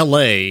in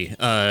L.A.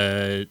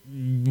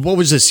 What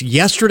was this,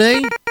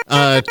 yesterday?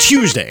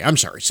 Tuesday. I'm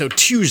sorry. So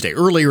Tuesday,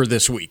 earlier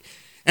this week.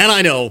 And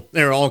I know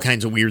there are all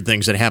kinds of weird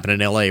things that happen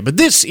in L.A., but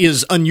this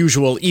is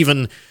unusual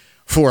even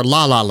for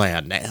La La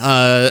Land.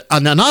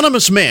 An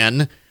anonymous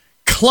man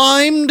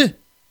climbed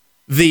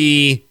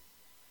the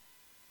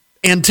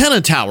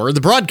antenna tower,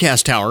 the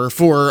broadcast tower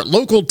for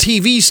local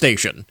TV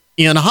station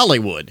in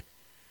Hollywood,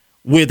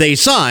 with a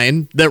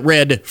sign that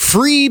read,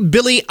 "Free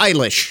Billie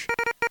Eilish."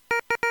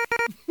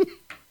 You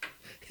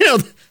know,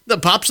 the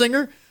pop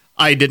singer?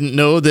 I didn't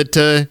know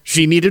that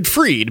she needed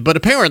freed, but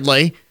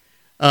apparently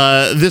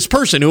this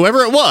person,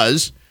 whoever it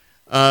was,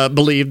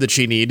 believed that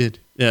she needed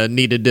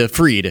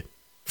freed.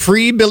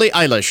 Free Billie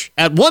Eilish.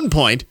 At one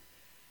point,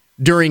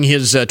 during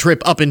his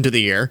trip up into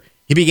the air,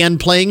 he began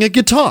playing a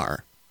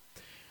guitar.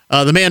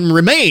 The man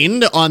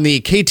remained on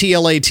the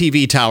KTLA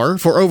TV tower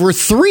for over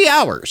 3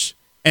 hours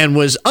and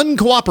was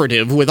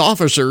uncooperative with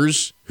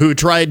officers who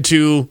tried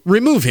to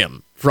remove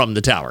him from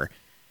the tower.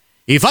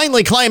 He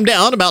finally climbed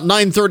down about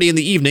 9:30 in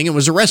the evening and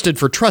was arrested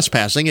for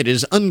trespassing. It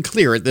is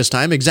unclear at this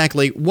time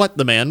exactly what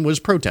the man was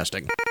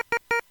protesting.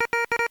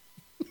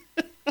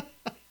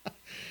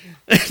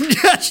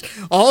 Just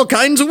all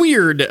kinds of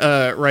weird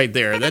right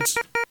there. That's...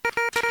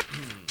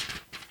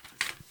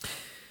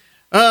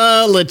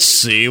 let's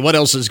see. What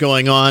else is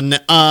going on?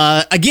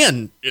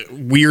 Again,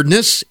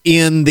 weirdness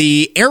in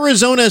the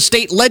Arizona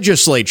state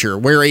legislature,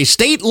 where a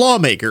state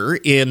lawmaker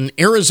in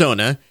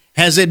Arizona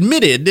has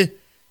admitted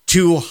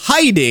to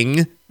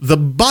hiding the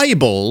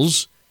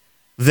Bibles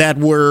that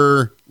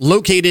were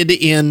located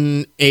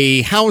in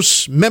a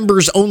House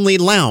members-only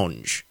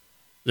lounge.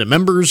 The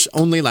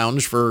members-only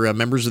lounge for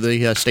members of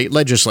the state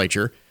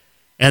legislature.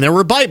 And there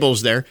were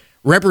Bibles there.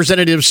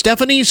 Representative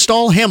Stephanie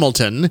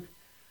Stahl-Hamilton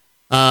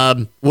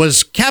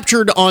was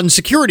captured on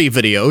security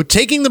video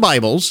taking the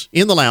Bibles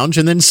in the lounge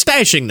and then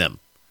stashing them.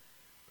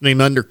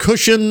 Under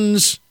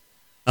cushions.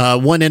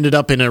 One ended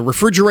up in a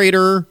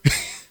refrigerator.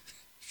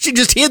 She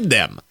just hid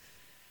them.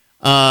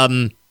 Now,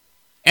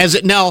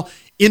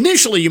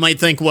 initially you might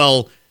think,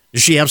 well,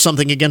 does she have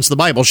something against the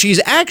Bible?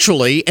 She's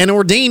actually an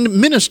ordained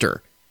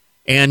minister.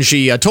 And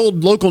she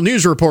told local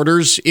news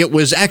reporters it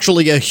was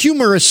actually a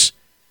humorous,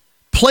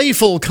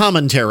 playful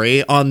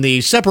commentary on the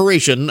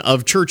separation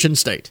of church and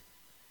state.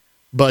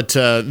 But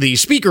the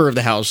Speaker of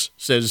the House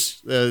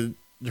says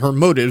her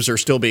motives are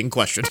still being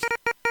questioned.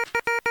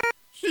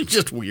 It's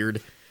just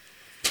weird.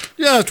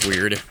 Just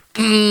weird.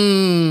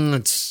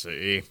 Let's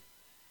see.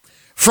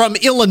 From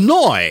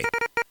Illinois,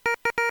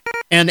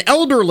 an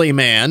elderly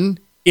man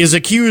is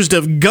accused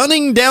of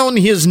gunning down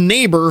his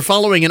neighbor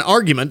following an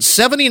argument.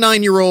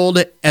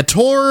 79-year-old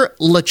Ettore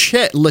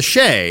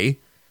Lachey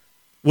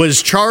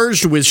was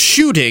charged with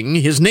shooting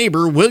his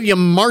neighbor,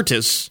 William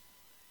Martis,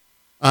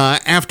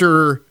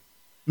 after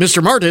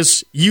Mr.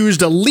 Martis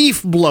used a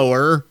leaf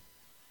blower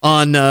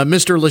on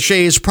Mr.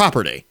 Lachey's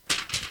property.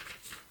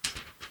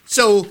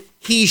 So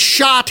he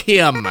shot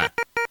him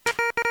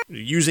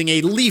using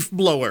a leaf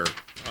blower.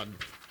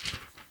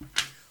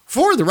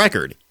 For the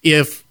record,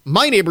 if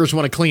my neighbors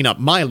want to clean up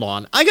my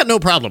lawn, I got no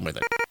problem with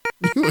it.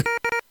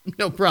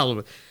 No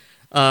problem.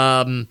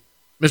 Mr.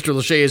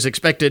 Lachey is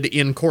expected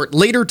in court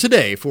later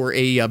today for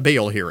a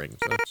bail hearing.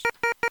 So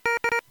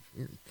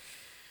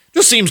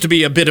just seems to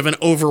be a bit of an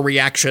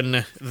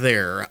overreaction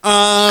there.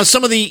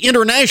 Some of the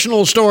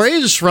international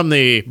stories from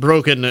the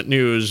broken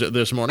news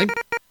this morning.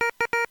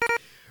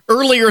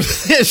 Earlier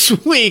this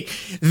week,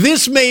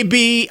 this may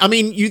be, I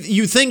mean,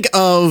 you think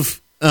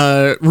of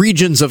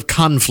regions of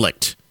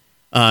conflict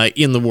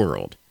in the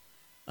world,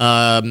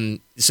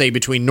 say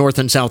between North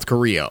and South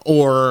Korea,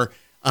 or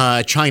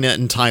China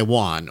and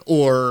Taiwan,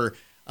 or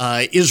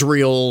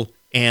Israel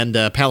and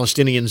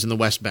Palestinians in the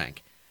West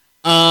Bank.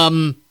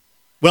 Well,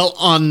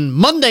 on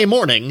Monday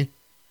morning,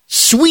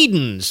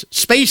 Sweden's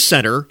Space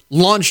Center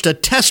launched a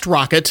test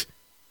rocket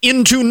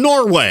into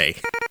Norway.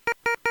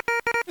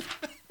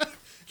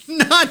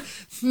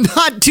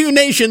 Not two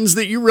nations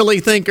that you really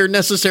think are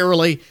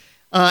necessarily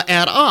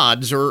at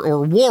odds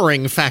or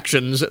warring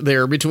factions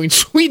there between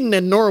Sweden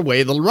and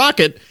Norway. The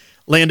rocket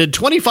landed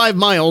 25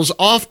 miles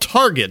off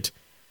target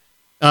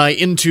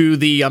into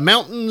the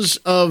mountains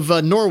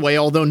of Norway,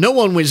 although no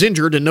one was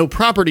injured and no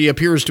property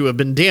appears to have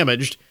been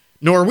damaged.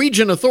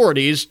 Norwegian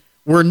authorities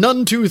were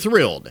none too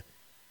thrilled.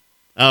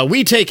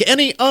 We take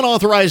any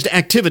unauthorized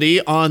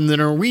activity on the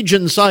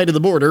Norwegian side of the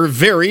border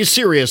very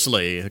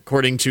seriously,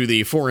 according to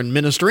the foreign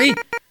ministry.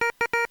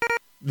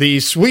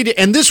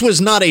 And this was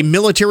not a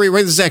military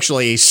rocket, this is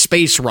actually a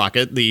space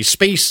rocket. The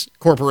Space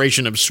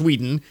Corporation of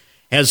Sweden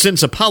has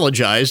since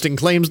apologized and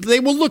claims that they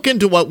will look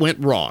into what went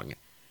wrong.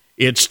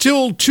 It's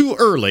still too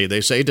early,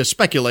 they say, to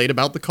speculate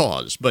about the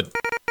cause, but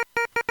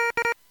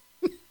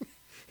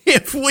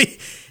if we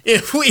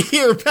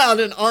hear about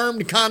an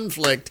armed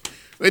conflict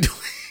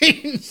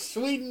between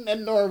Sweden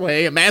and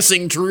Norway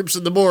amassing troops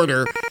at the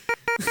border,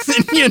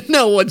 then you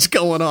know what's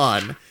going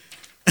on.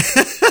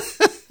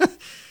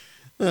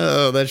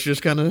 Oh, that's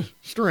just kind of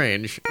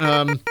strange.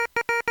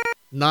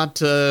 Not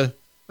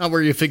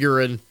where you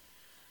figure a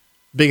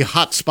big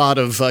hot spot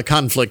of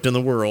conflict in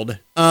the world.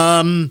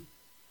 A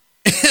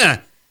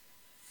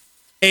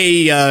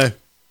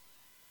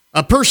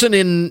person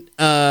in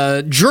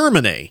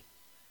Germany.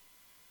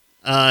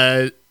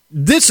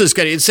 This is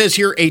good. It says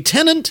here, a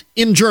tenant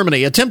in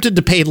Germany attempted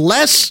to pay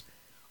less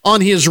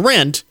on his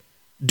rent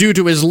due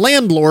to his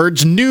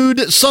landlord's nude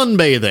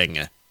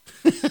sunbathing.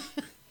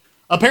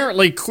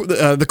 Apparently,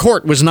 the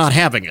court was not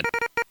having it.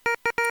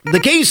 The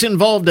case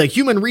involved a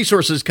human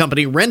resources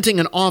company renting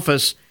an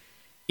office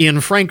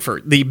in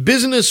Frankfurt. The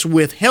business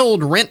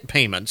withheld rent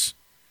payments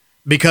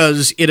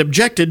because it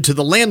objected to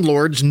the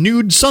landlord's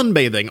nude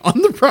sunbathing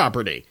on the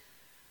property.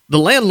 The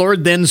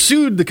landlord then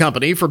sued the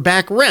company for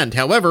back rent.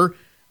 However,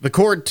 the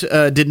court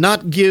did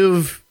not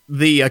give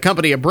the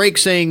company a break,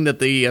 saying that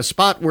the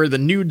spot where the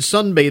nude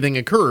sunbathing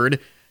occurred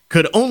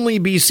could only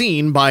be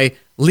seen by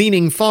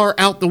leaning far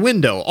out the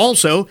window.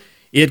 Also,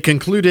 it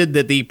concluded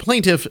that the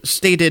plaintiff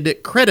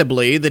stated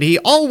credibly that he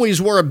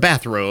always wore a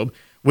bathrobe,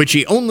 which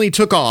he only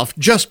took off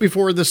just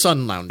before the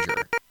sun lounger.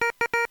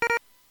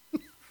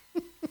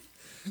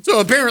 So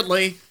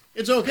apparently,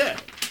 it's okay.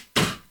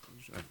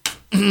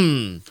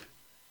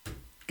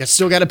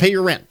 Still got to pay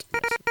your rent.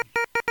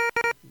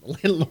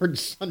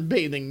 Landlord's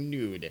sunbathing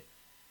nude.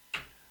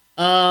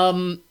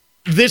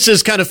 This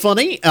is kind of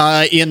funny.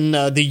 In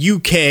the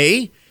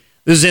UK,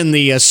 this is in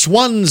the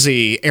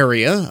Swansea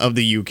area of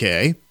the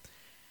UK.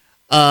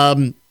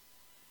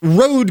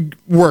 Road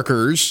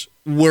workers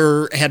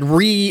had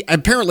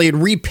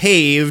repaved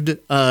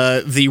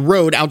the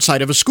road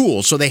outside of a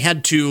school, so they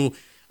had to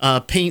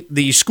paint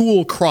the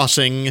school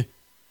crossing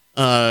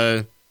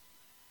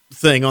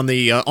thing on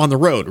the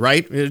road,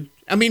 right?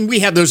 I mean, we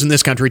have those in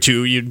this country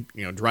too. You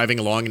know, driving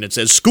along and it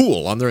says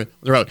school on the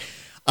road.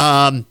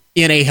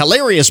 In a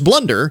hilarious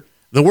blunder,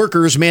 the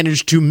workers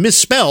managed to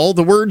misspell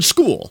the word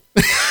school.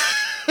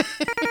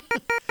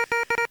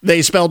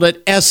 They spelled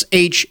it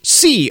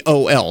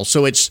S-H-C-O-L,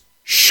 so it's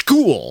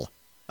school.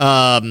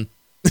 And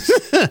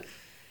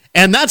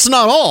that's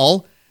not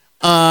all.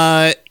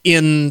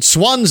 In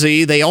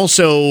Swansea, they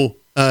also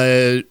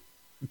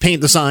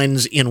paint the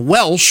signs in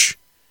Welsh,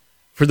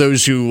 for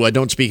those who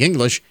don't speak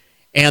English,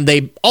 and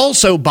they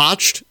also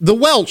botched the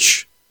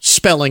Welsh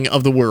spelling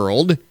of the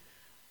word.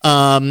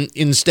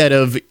 Instead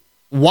of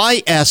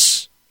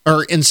Y-S-G-O-L,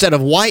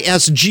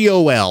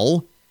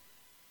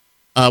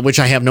 which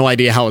I have no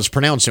idea how it's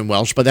pronounced in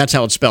Welsh, but that's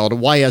how it's spelled,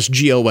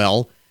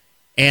 Y-S-G-O-L,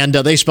 and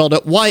they spelled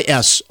it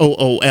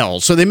Y-S-O-O-L,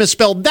 so they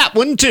misspelled that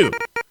one too.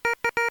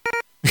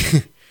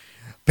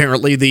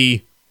 Apparently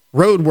the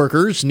road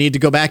workers need to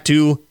go back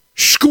to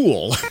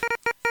school.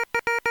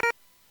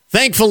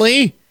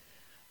 Thankfully,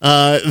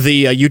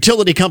 the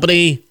utility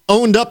company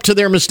owned up to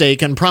their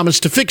mistake and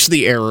promised to fix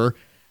the error.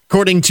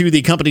 According to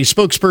the company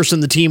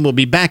spokesperson, the team will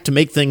be back to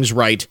make things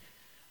right.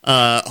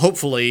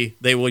 Hopefully,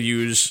 they will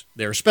use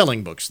their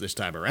spelling books this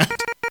time around.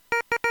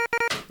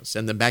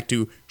 Send them back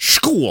to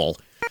school.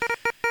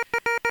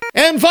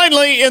 And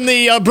finally, in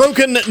the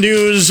broken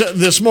news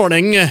this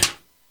morning,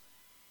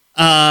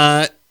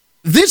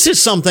 this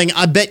is something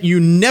I bet you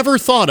never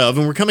thought of,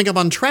 and we're coming up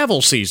on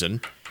travel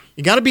season.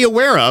 You got to be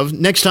aware of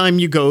next time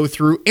you go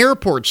through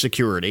airport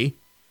security.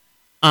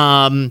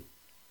 In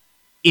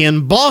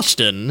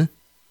Boston,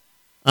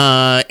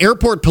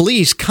 airport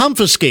police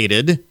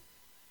confiscated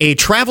a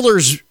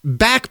traveler's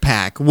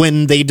backpack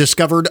when they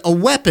discovered a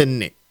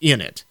weapon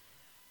in it.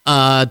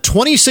 A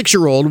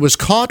 26-year-old was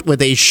caught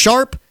with a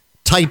sharp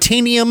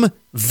titanium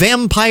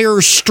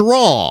vampire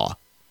straw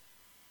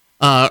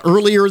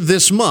earlier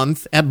this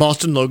month at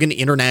Boston Logan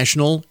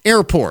International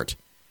Airport.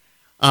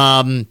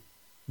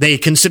 They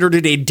considered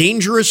it a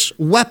dangerous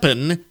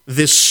weapon.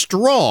 This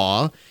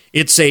straw,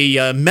 it's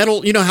a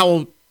metal, you know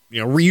how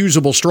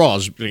reusable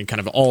straws, kind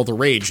of all the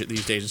rage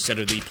these days instead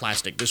of the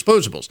plastic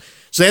disposables.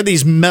 So they have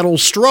these metal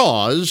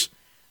straws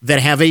that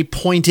have a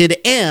pointed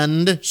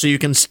end so you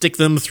can stick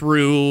them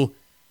through,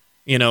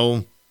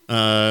 lids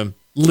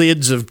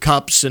of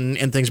cups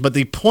and things. But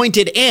the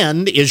pointed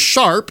end is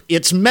sharp.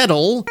 It's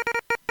metal.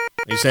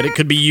 They said it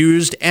could be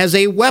used as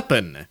a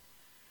weapon.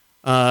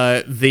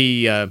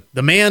 The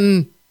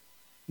man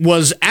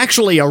was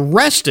actually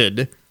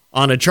arrested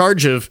on a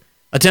charge of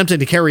attempting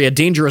to carry a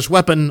dangerous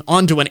weapon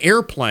onto an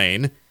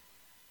airplane,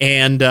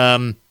 and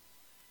I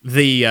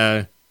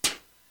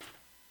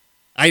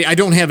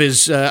don't have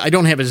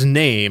his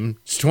name.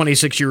 He's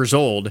 26 years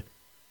old,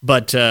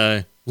 but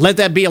let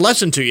that be a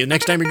lesson to you.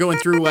 Next time you're going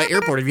through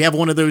airport, if you have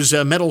one of those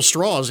metal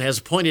straws that has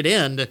a pointed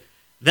end,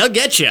 they'll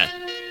get you.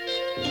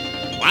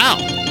 Wow,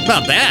 how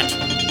about that?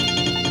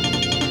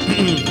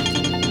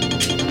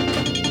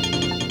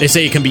 They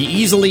say it can be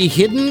easily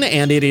hidden,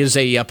 and it is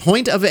a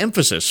point of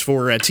emphasis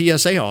for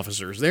TSA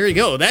officers. There you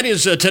go. That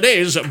is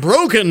today's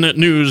Broken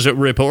News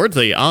Report,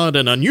 the odd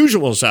and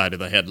unusual side of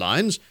the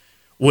headlines.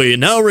 We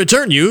now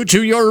return you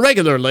to your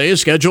regularly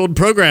scheduled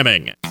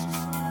programming.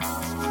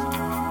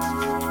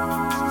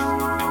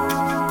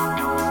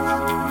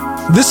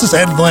 This is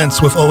Ed Lentz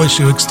with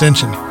OSU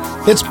Extension.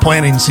 It's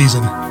planting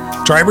season.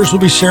 Drivers will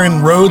be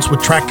sharing roads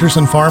with tractors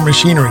and farm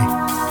machinery.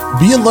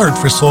 Be alert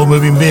for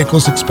slow-moving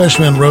vehicles,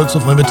 especially on roads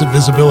with limited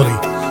visibility.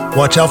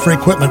 Watch out for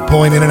equipment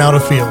pulling in and out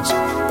of fields.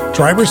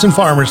 Drivers and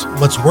farmers,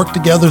 let's work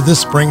together this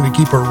spring to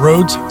keep our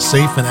roads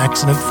safe and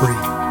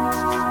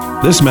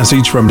accident-free. This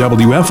message from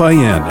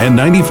WFIN and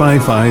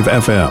 95.5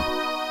 FM.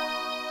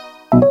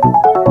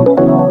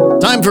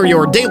 Time for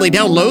your daily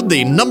download,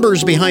 the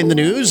numbers behind the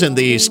news and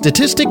the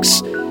statistics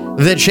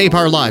that shape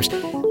our lives.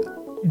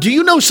 Do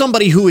you know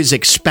somebody who is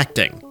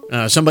expecting?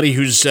 Somebody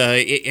who's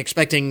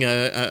expecting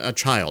a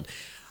child?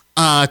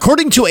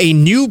 According to a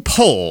new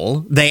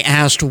poll, they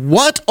asked,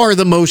 what are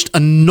the most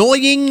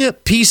annoying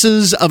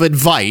pieces of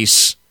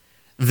advice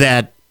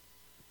that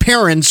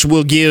parents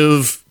will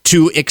give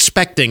to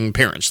expecting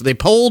parents? They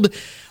polled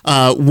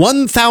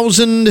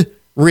 1,000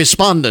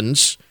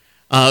 respondents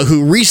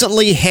who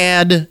recently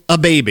had a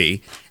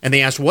baby, and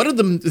they asked, what is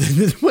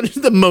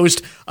the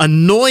most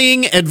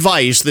annoying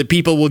advice that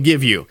people will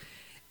give you?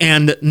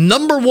 And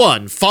number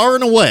one, far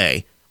and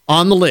away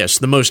on the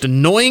list, the most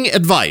annoying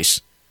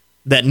advice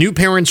that new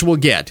parents will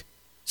get: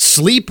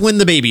 sleep when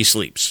the baby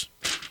sleeps.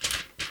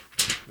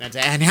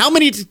 And how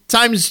many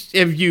times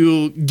have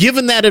you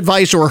given that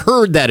advice or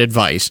heard that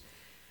advice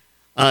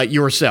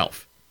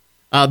yourself?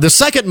 The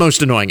second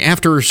most annoying,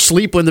 after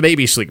sleep when the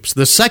baby sleeps,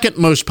 the second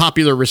most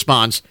popular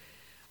response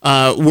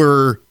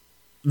were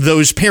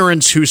those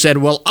parents who said,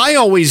 well, I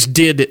always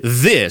did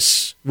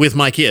this with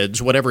my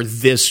kids, whatever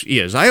this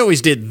is. I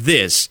always did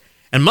this,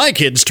 and my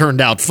kids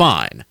turned out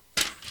fine.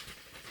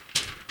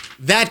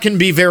 That can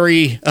be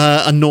very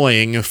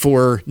annoying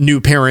for new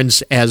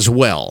parents as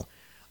well.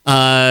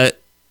 The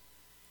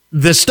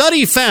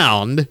study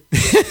found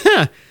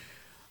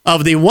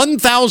of the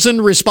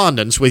 1,000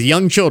 respondents with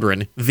young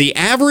children, the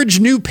average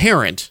new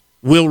parent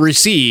will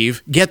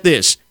receive, get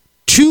this,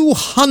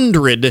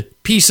 200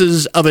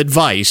 pieces of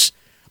advice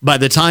by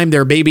the time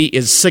their baby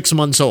is 6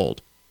 months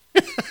old.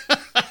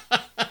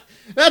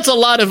 That's a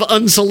lot of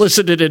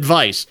unsolicited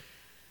advice.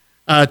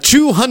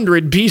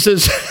 200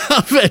 pieces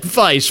of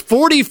advice.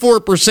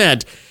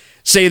 44%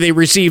 say they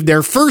received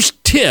their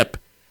first tip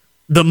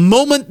the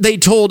moment they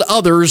told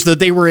others that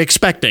they were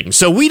expecting.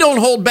 So we don't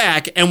hold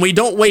back and we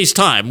don't waste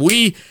time.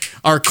 We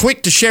are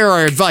quick to share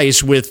our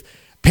advice with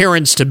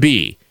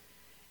parents-to-be.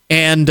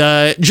 And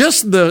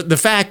just the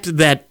fact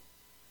that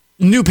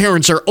new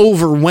parents are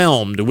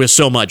overwhelmed with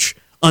so much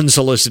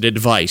unsolicited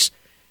advice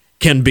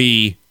can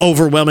be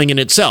overwhelming in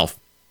itself.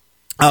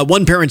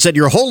 One parent said,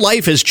 your whole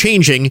life is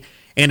changing,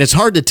 and it's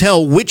hard to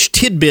tell which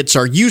tidbits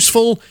are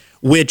useful,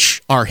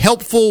 which are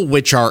helpful,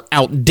 which are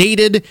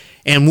outdated,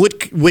 and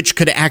which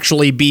could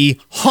actually be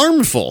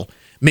harmful,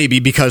 maybe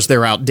because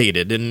they're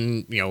outdated.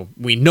 And,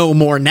 we know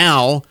more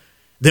now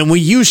than we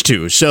used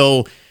to.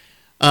 So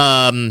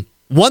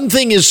one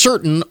thing is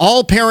certain,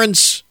 all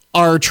parents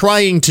are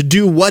trying to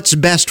do what's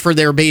best for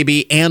their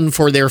baby and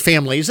for their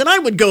families. And I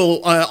would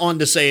go on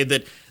to say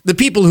that the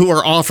people who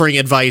are offering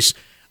advice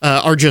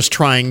are just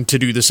trying to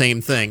do the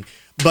same thing.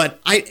 But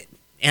I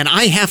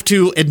have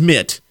to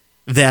admit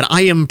that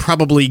I am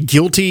probably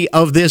guilty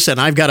of this,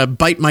 and I've got to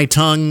bite my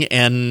tongue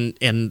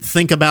and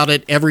think about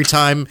it every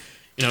time,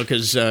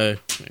 because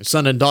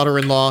son and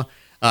daughter-in-law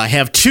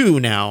have two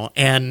now,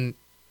 and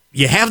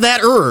you have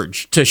that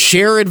urge to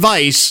share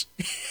advice,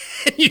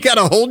 and you got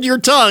to hold your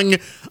tongue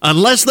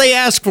unless they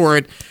ask for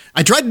it.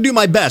 I try to do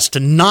my best to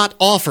not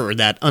offer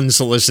that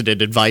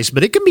unsolicited advice,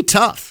 but it can be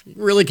tough. It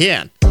really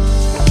can.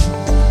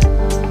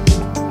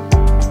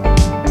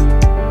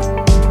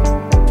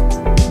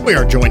 We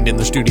are joined in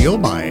the studio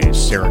by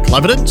Sarah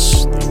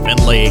Clevidence, the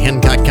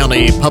Findlay-Hancock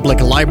County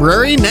Public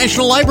Library,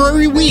 National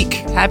Library Week.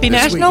 Happy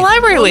National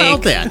Library Week. How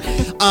about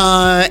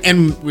that?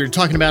 And we were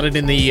talking about it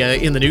in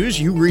the news.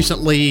 You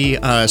recently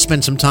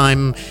spent some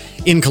time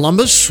in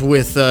Columbus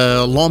with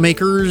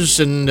lawmakers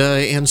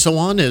and so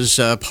on as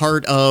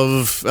part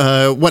of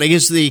what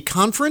is the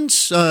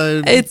conference?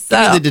 It's give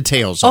me the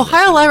details.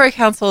 Ohio Library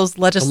Council's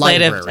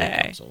Legislative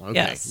Day. Council. Okay.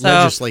 Yes, so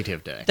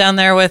Legislative Day. Down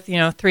there with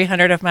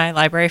 300 of my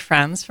library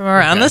friends from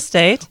around the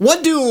state.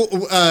 What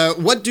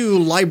do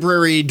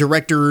library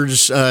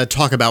directors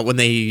talk about when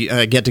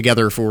they get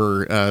together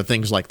for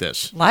things like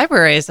this?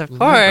 Libraries, of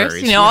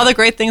course. All the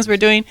great things we're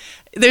doing.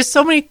 There's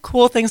so many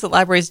cool things that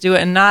libraries do,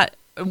 and not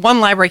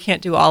one library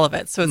can't do all of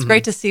it. So it's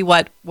great to see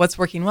what's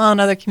working well in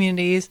other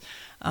communities,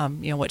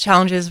 what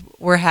challenges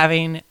we're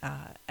having.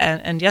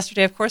 And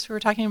yesterday, of course, we were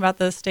talking about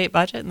the state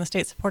budget and the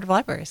state support of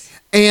libraries.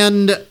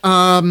 And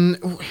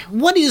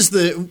what is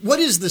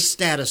the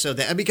status of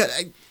that?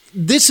 Because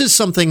this is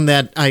something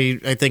that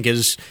I think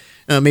is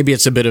maybe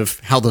it's a bit of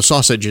how the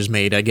sausage is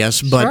made, I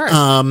guess. But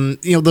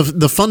Sure.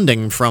 The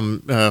funding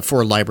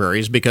for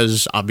libraries,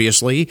 because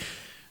obviously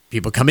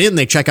people come in,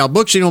 they check out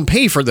books, you don't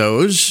pay for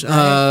those.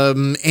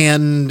 Right.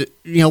 And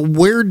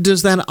where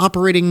does that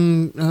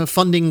operating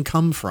funding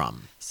come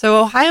from?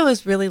 So Ohio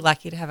is really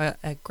lucky to have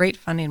a great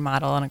funding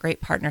model and a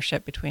great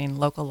partnership between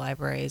local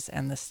libraries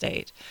and the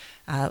state.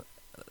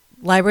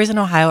 Libraries in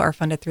Ohio are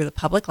funded through the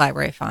Public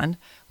Library Fund,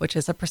 which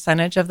is a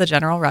percentage of the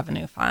General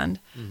Revenue Fund.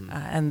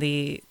 And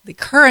the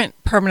current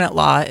permanent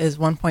law is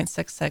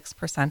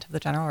 1.66% of the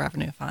General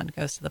Revenue Fund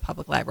goes to the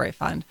Public Library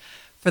Fund.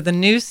 For the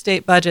new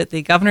state budget,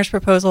 the governor's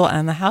proposal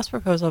and the House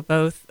proposal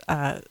both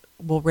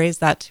will raise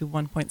that to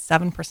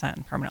 1.7%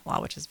 in permanent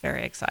law, which is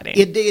very exciting.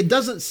 It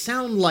doesn't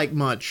sound like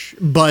much,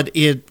 but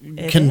it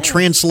can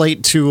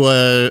translate to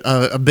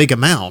a big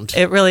amount.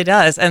 It really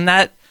does. And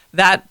that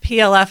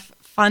PLF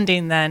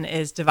funding then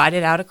is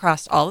divided out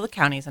across all of the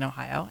counties in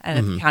Ohio. And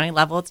at the county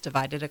level, it's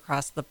divided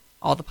across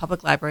all the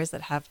public libraries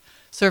that have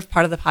served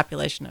part of the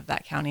population of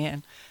that county.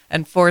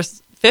 And for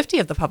 50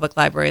 of the public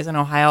libraries in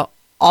Ohio,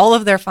 all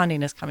of their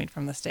funding is coming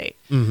from the state.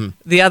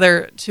 The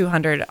other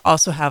 200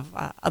 also have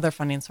other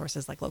funding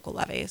sources like local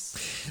levies.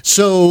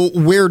 So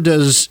where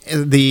does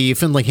the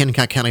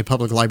Findlay-Hancock County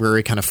Public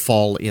Library kind of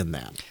fall in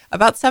that?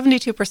 About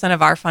 72%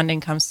 of our funding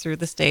comes through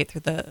the state,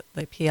 through the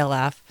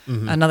PLF.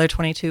 Another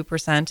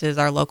 22% is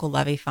our local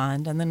levy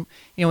fund. And then,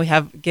 we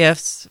have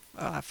gifts,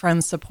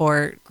 friends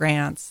support,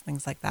 grants,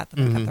 things like that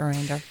make up the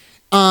remainder.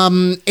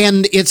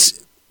 And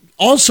it's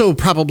also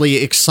probably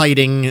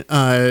exciting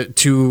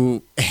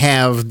to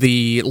have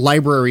the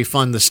library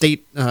fund, the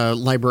state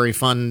library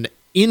fund,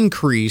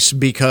 increase,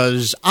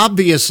 because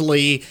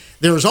obviously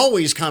there's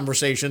always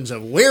conversations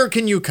of where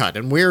can you cut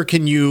and where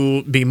can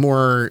you be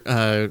more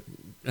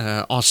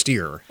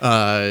austere,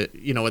 at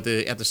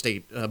the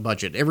state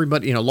budget.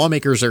 Everybody,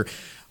 lawmakers are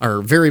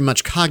very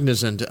much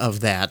cognizant of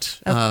that.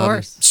 Of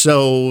course.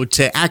 So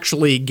to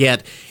actually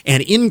get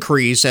an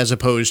increase as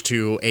opposed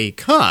to a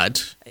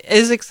cut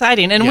is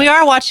exciting. And we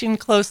are watching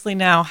closely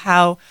now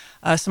how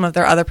some of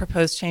their other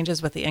proposed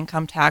changes with the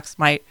income tax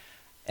might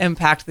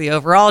impact the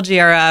overall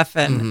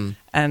GRF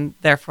and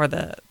therefore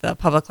the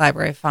public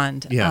library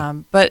fund.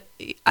 But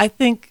I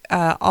think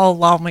all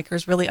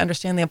lawmakers really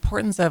understand the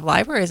importance of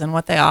libraries and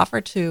what they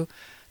offer to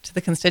the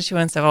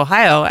constituents of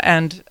Ohio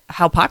and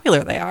how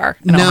popular they are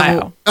in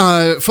Ohio.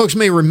 Folks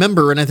may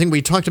remember, and I think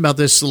we talked about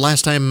this the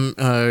last time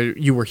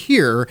you were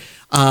here,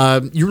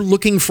 you're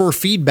looking for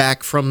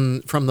feedback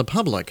from the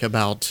public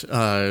about,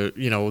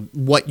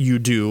 what you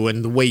do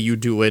and the way you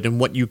do it and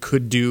what you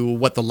could do,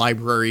 what the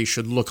library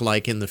should look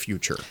like in the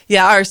future.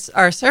 Yeah,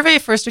 our survey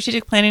for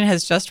strategic planning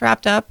has just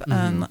wrapped up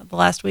the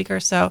last week or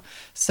so.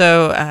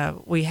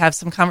 So we have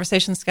some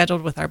conversations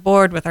scheduled with our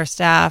board, with our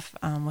staff,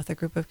 with a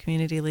group of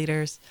community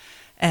leaders.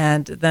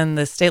 And then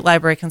the state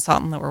library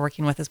consultant that we're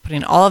working with is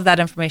putting all of that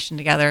information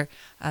together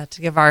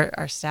to give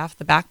our staff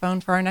the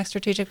backbone for our next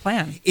strategic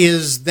plan.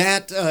 Is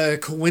that a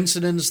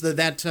coincidence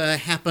that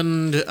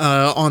happened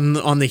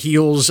on the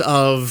heels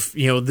of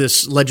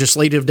this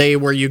legislative day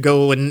where you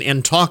go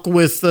and talk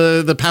with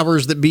the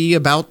powers that be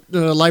about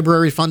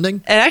library funding?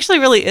 It actually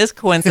really is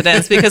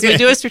coincidence because we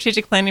do a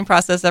strategic planning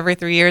process every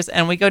 3 years,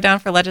 and we go down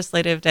for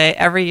legislative day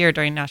every year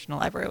during National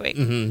Library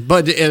Week.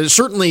 But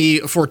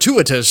certainly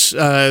fortuitous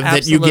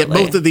that you get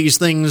both of these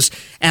things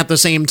at the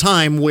same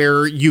time,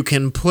 where you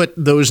can put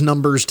those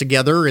numbers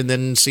together and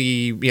then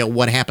see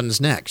what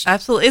happens next.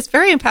 Absolutely. It's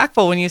very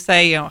impactful when you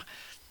say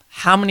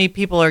how many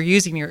people are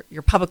using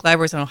your public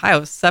libraries in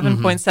Ohio.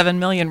 7.7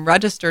 million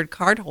registered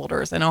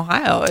cardholders in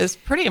Ohio is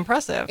pretty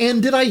impressive.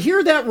 And did I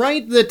hear that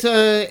right,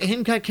 that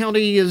Hancock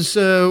County is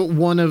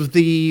one of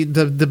the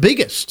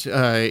biggest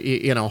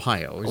in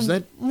Ohio? Is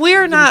that?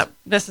 We're not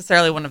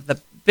necessarily one of the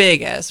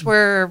biggest.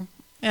 We're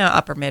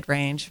upper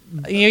mid-range.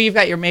 You've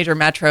got your major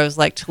metros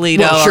like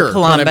Toledo or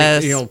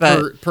Columbus.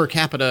 But per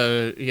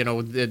capita,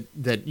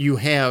 that you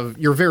have,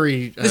 you're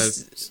very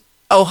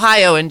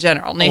Ohio in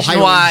general, nationwide.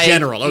 Ohio in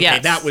general. Okay,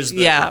 yes. that was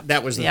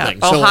the thing.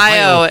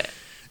 Ohio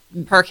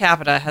per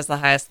capita has the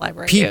highest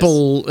library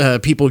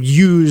people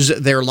use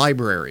their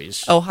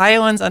libraries.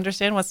 Ohioans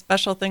understand what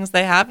special things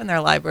they have in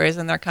their libraries,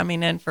 and they're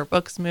coming in for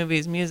books,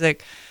 movies,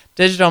 music,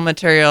 digital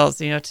materials,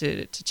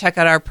 to check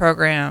out our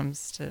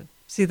programs, to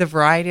see the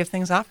variety of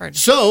things offered.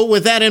 So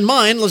with that in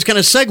mind, let's kind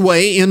of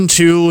segue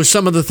into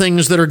some of the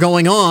things that are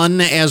going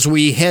on as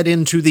we head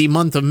into the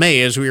month of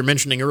May. As we were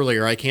mentioning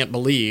earlier, I can't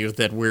believe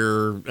that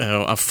we're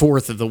a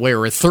fourth of the way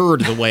or a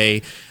third of the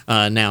way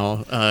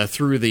now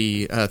through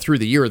the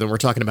year. Then we're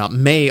talking about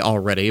May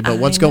already. But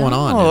what's going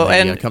on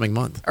in the coming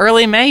month?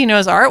 Early May,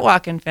 is Art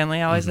Walk in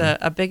Findlay, always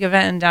a big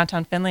event in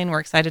downtown Findlay, and we're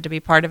excited to be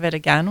part of it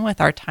again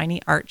with our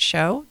tiny art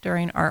show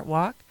during Art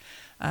Walk.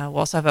 We'll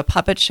also have a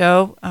puppet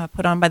show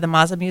put on by the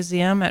Mazza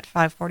Museum at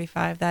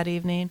 5:45 that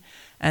evening.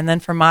 And then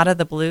for Mata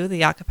the Blue,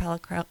 the a cappella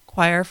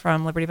choir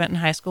from Liberty Benton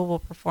High School will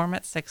perform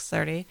at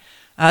 6:30.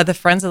 The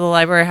Friends of the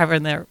Library are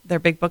having their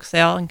big book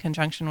sale in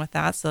conjunction with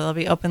that, so they'll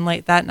be open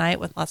late that night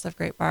with lots of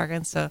great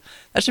bargains. So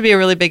that should be a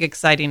really big,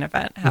 exciting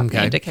event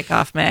happening to kick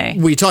off May.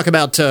 We talk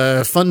about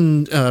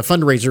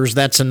fundraisers.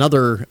 That's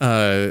another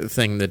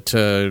thing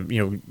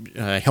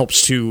that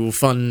helps to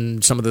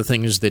fund some of the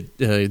things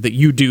that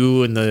you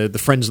do and the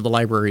Friends of the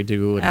Library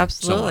do. And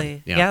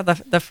absolutely, so on.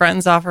 The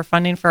Friends offer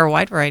funding for a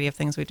wide variety of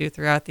things we do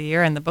throughout the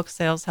year, and the book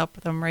sales help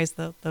them raise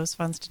those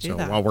funds to do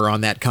that. So while we're on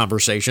that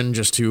conversation,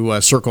 just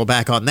to circle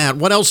back on that,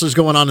 what else is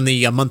going on in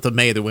the month of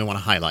May that we want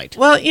to highlight?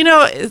 Well,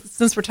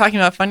 since we're talking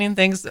about funding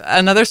things,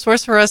 another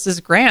source for us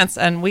is grants,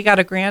 and we got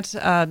a grant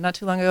not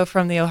too long ago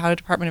from the Ohio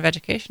Department of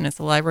Education. It's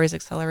the Libraries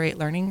Accelerate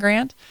Learning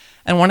Grant,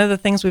 and one of the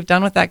things we've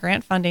done with that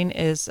grant funding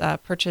is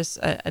purchase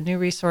a new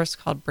resource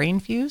called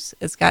BrainFuse.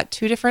 It's got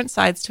two different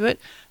sides to it.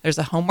 There's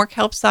a homework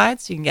help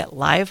side, so you can get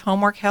live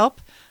homework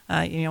help.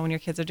 When your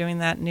kids are doing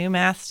that new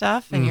math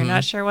stuff and you're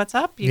not sure what's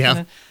up, you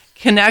can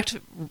connect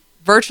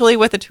virtually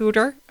with a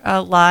tutor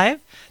live.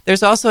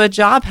 There's also a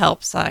job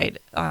help side.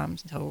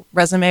 So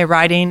resume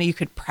writing, you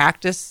could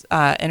practice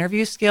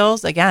interview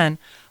skills, again,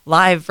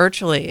 live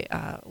virtually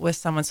with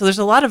someone. So there's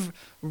a lot of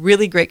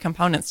really great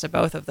components to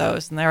both of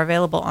those, and they're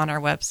available on our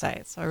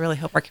website. So I really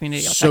hope our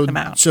community will check them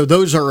out. So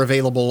those are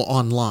available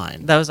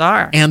online? Those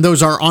are. And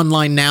those are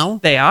online now?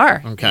 They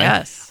are. Okay.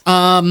 Yes.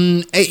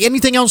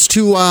 Anything else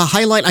to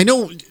highlight? I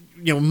know...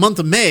 month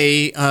of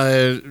May,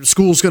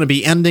 school's going to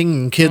be ending,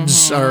 and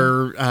kids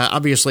are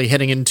obviously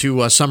heading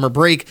into summer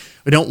break.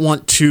 We don't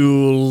want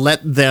to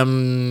let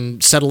them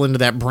settle into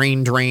that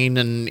brain drain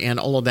and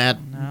all of that.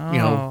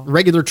 No.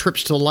 Regular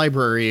trips to the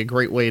library, a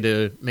great way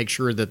to make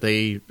sure that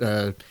they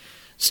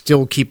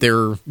still keep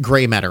their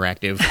gray matter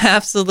active.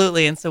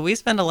 Absolutely. And so we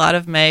spend a lot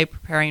of May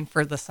preparing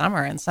for the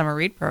summer and summer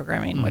read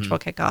programming, which will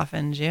kick off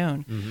in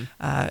June,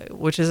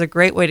 which is a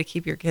great way to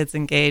keep your kids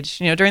engaged.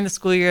 During the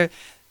school year,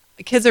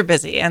 kids are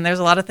busy, and there's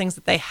a lot of things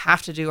that they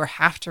have to do or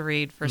have to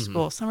read for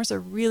school. Summer's a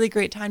really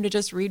great time to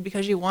just read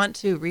because you want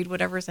to read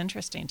whatever's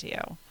interesting to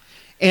you.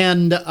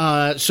 And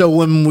so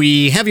when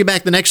we have you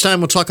back the next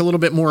time, we'll talk a little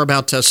bit more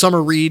about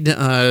Summer Read.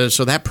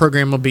 So that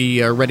program will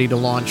be ready to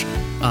launch.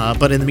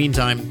 But in the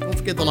meantime, don't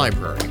forget the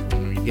library.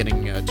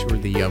 Getting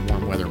toward the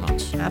warm weather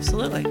months.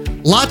 Absolutely.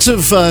 Lots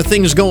of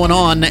things going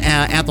on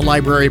at the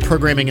library,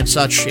 programming and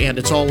such, and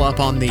it's all up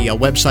on the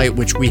website,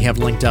 which we have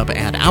linked up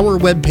at our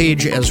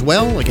webpage as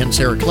well. Again,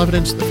 Sarah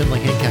Clevidence, the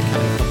Findlay-Hancock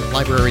County Public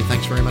Library.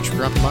 Thanks very much for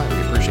dropping by.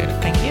 We appreciate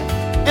it. Thank you.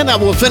 And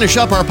that will finish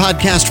up our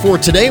podcast for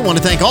today. I want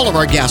to thank all of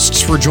our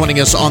guests for joining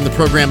us on the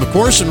program, of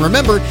course. And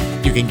remember,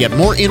 you can get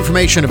more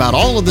information about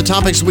all of the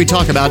topics we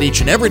talk about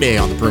each and every day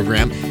on the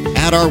program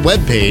at our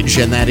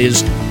webpage, and that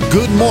is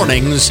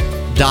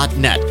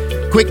goodmornings.net.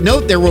 Quick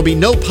note, there will be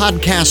no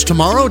podcast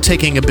tomorrow,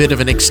 taking a bit of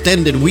an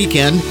extended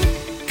weekend.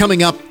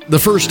 Coming up the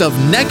first of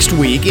next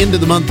week into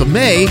the month of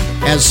May,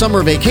 as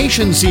summer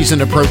vacation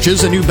season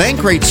approaches, a new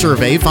Bankrate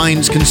survey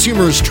finds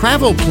consumers'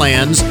 travel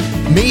plans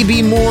may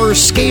be more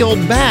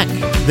scaled back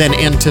than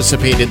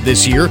anticipated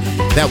this year.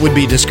 That would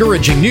be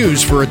discouraging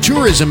news for a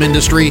tourism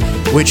industry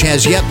which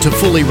has yet to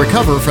fully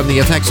recover from the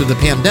effects of the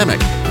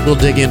pandemic. We'll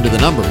dig into the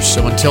numbers.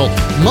 So until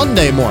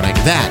Monday morning,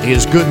 that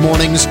is Good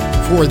Mornings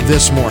for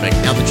this morning.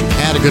 Now that you've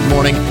had a good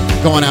morning,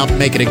 going out and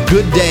make it a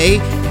good day,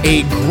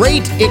 a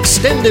great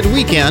extended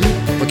weekend.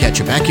 We'll catch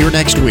you back here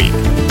next week.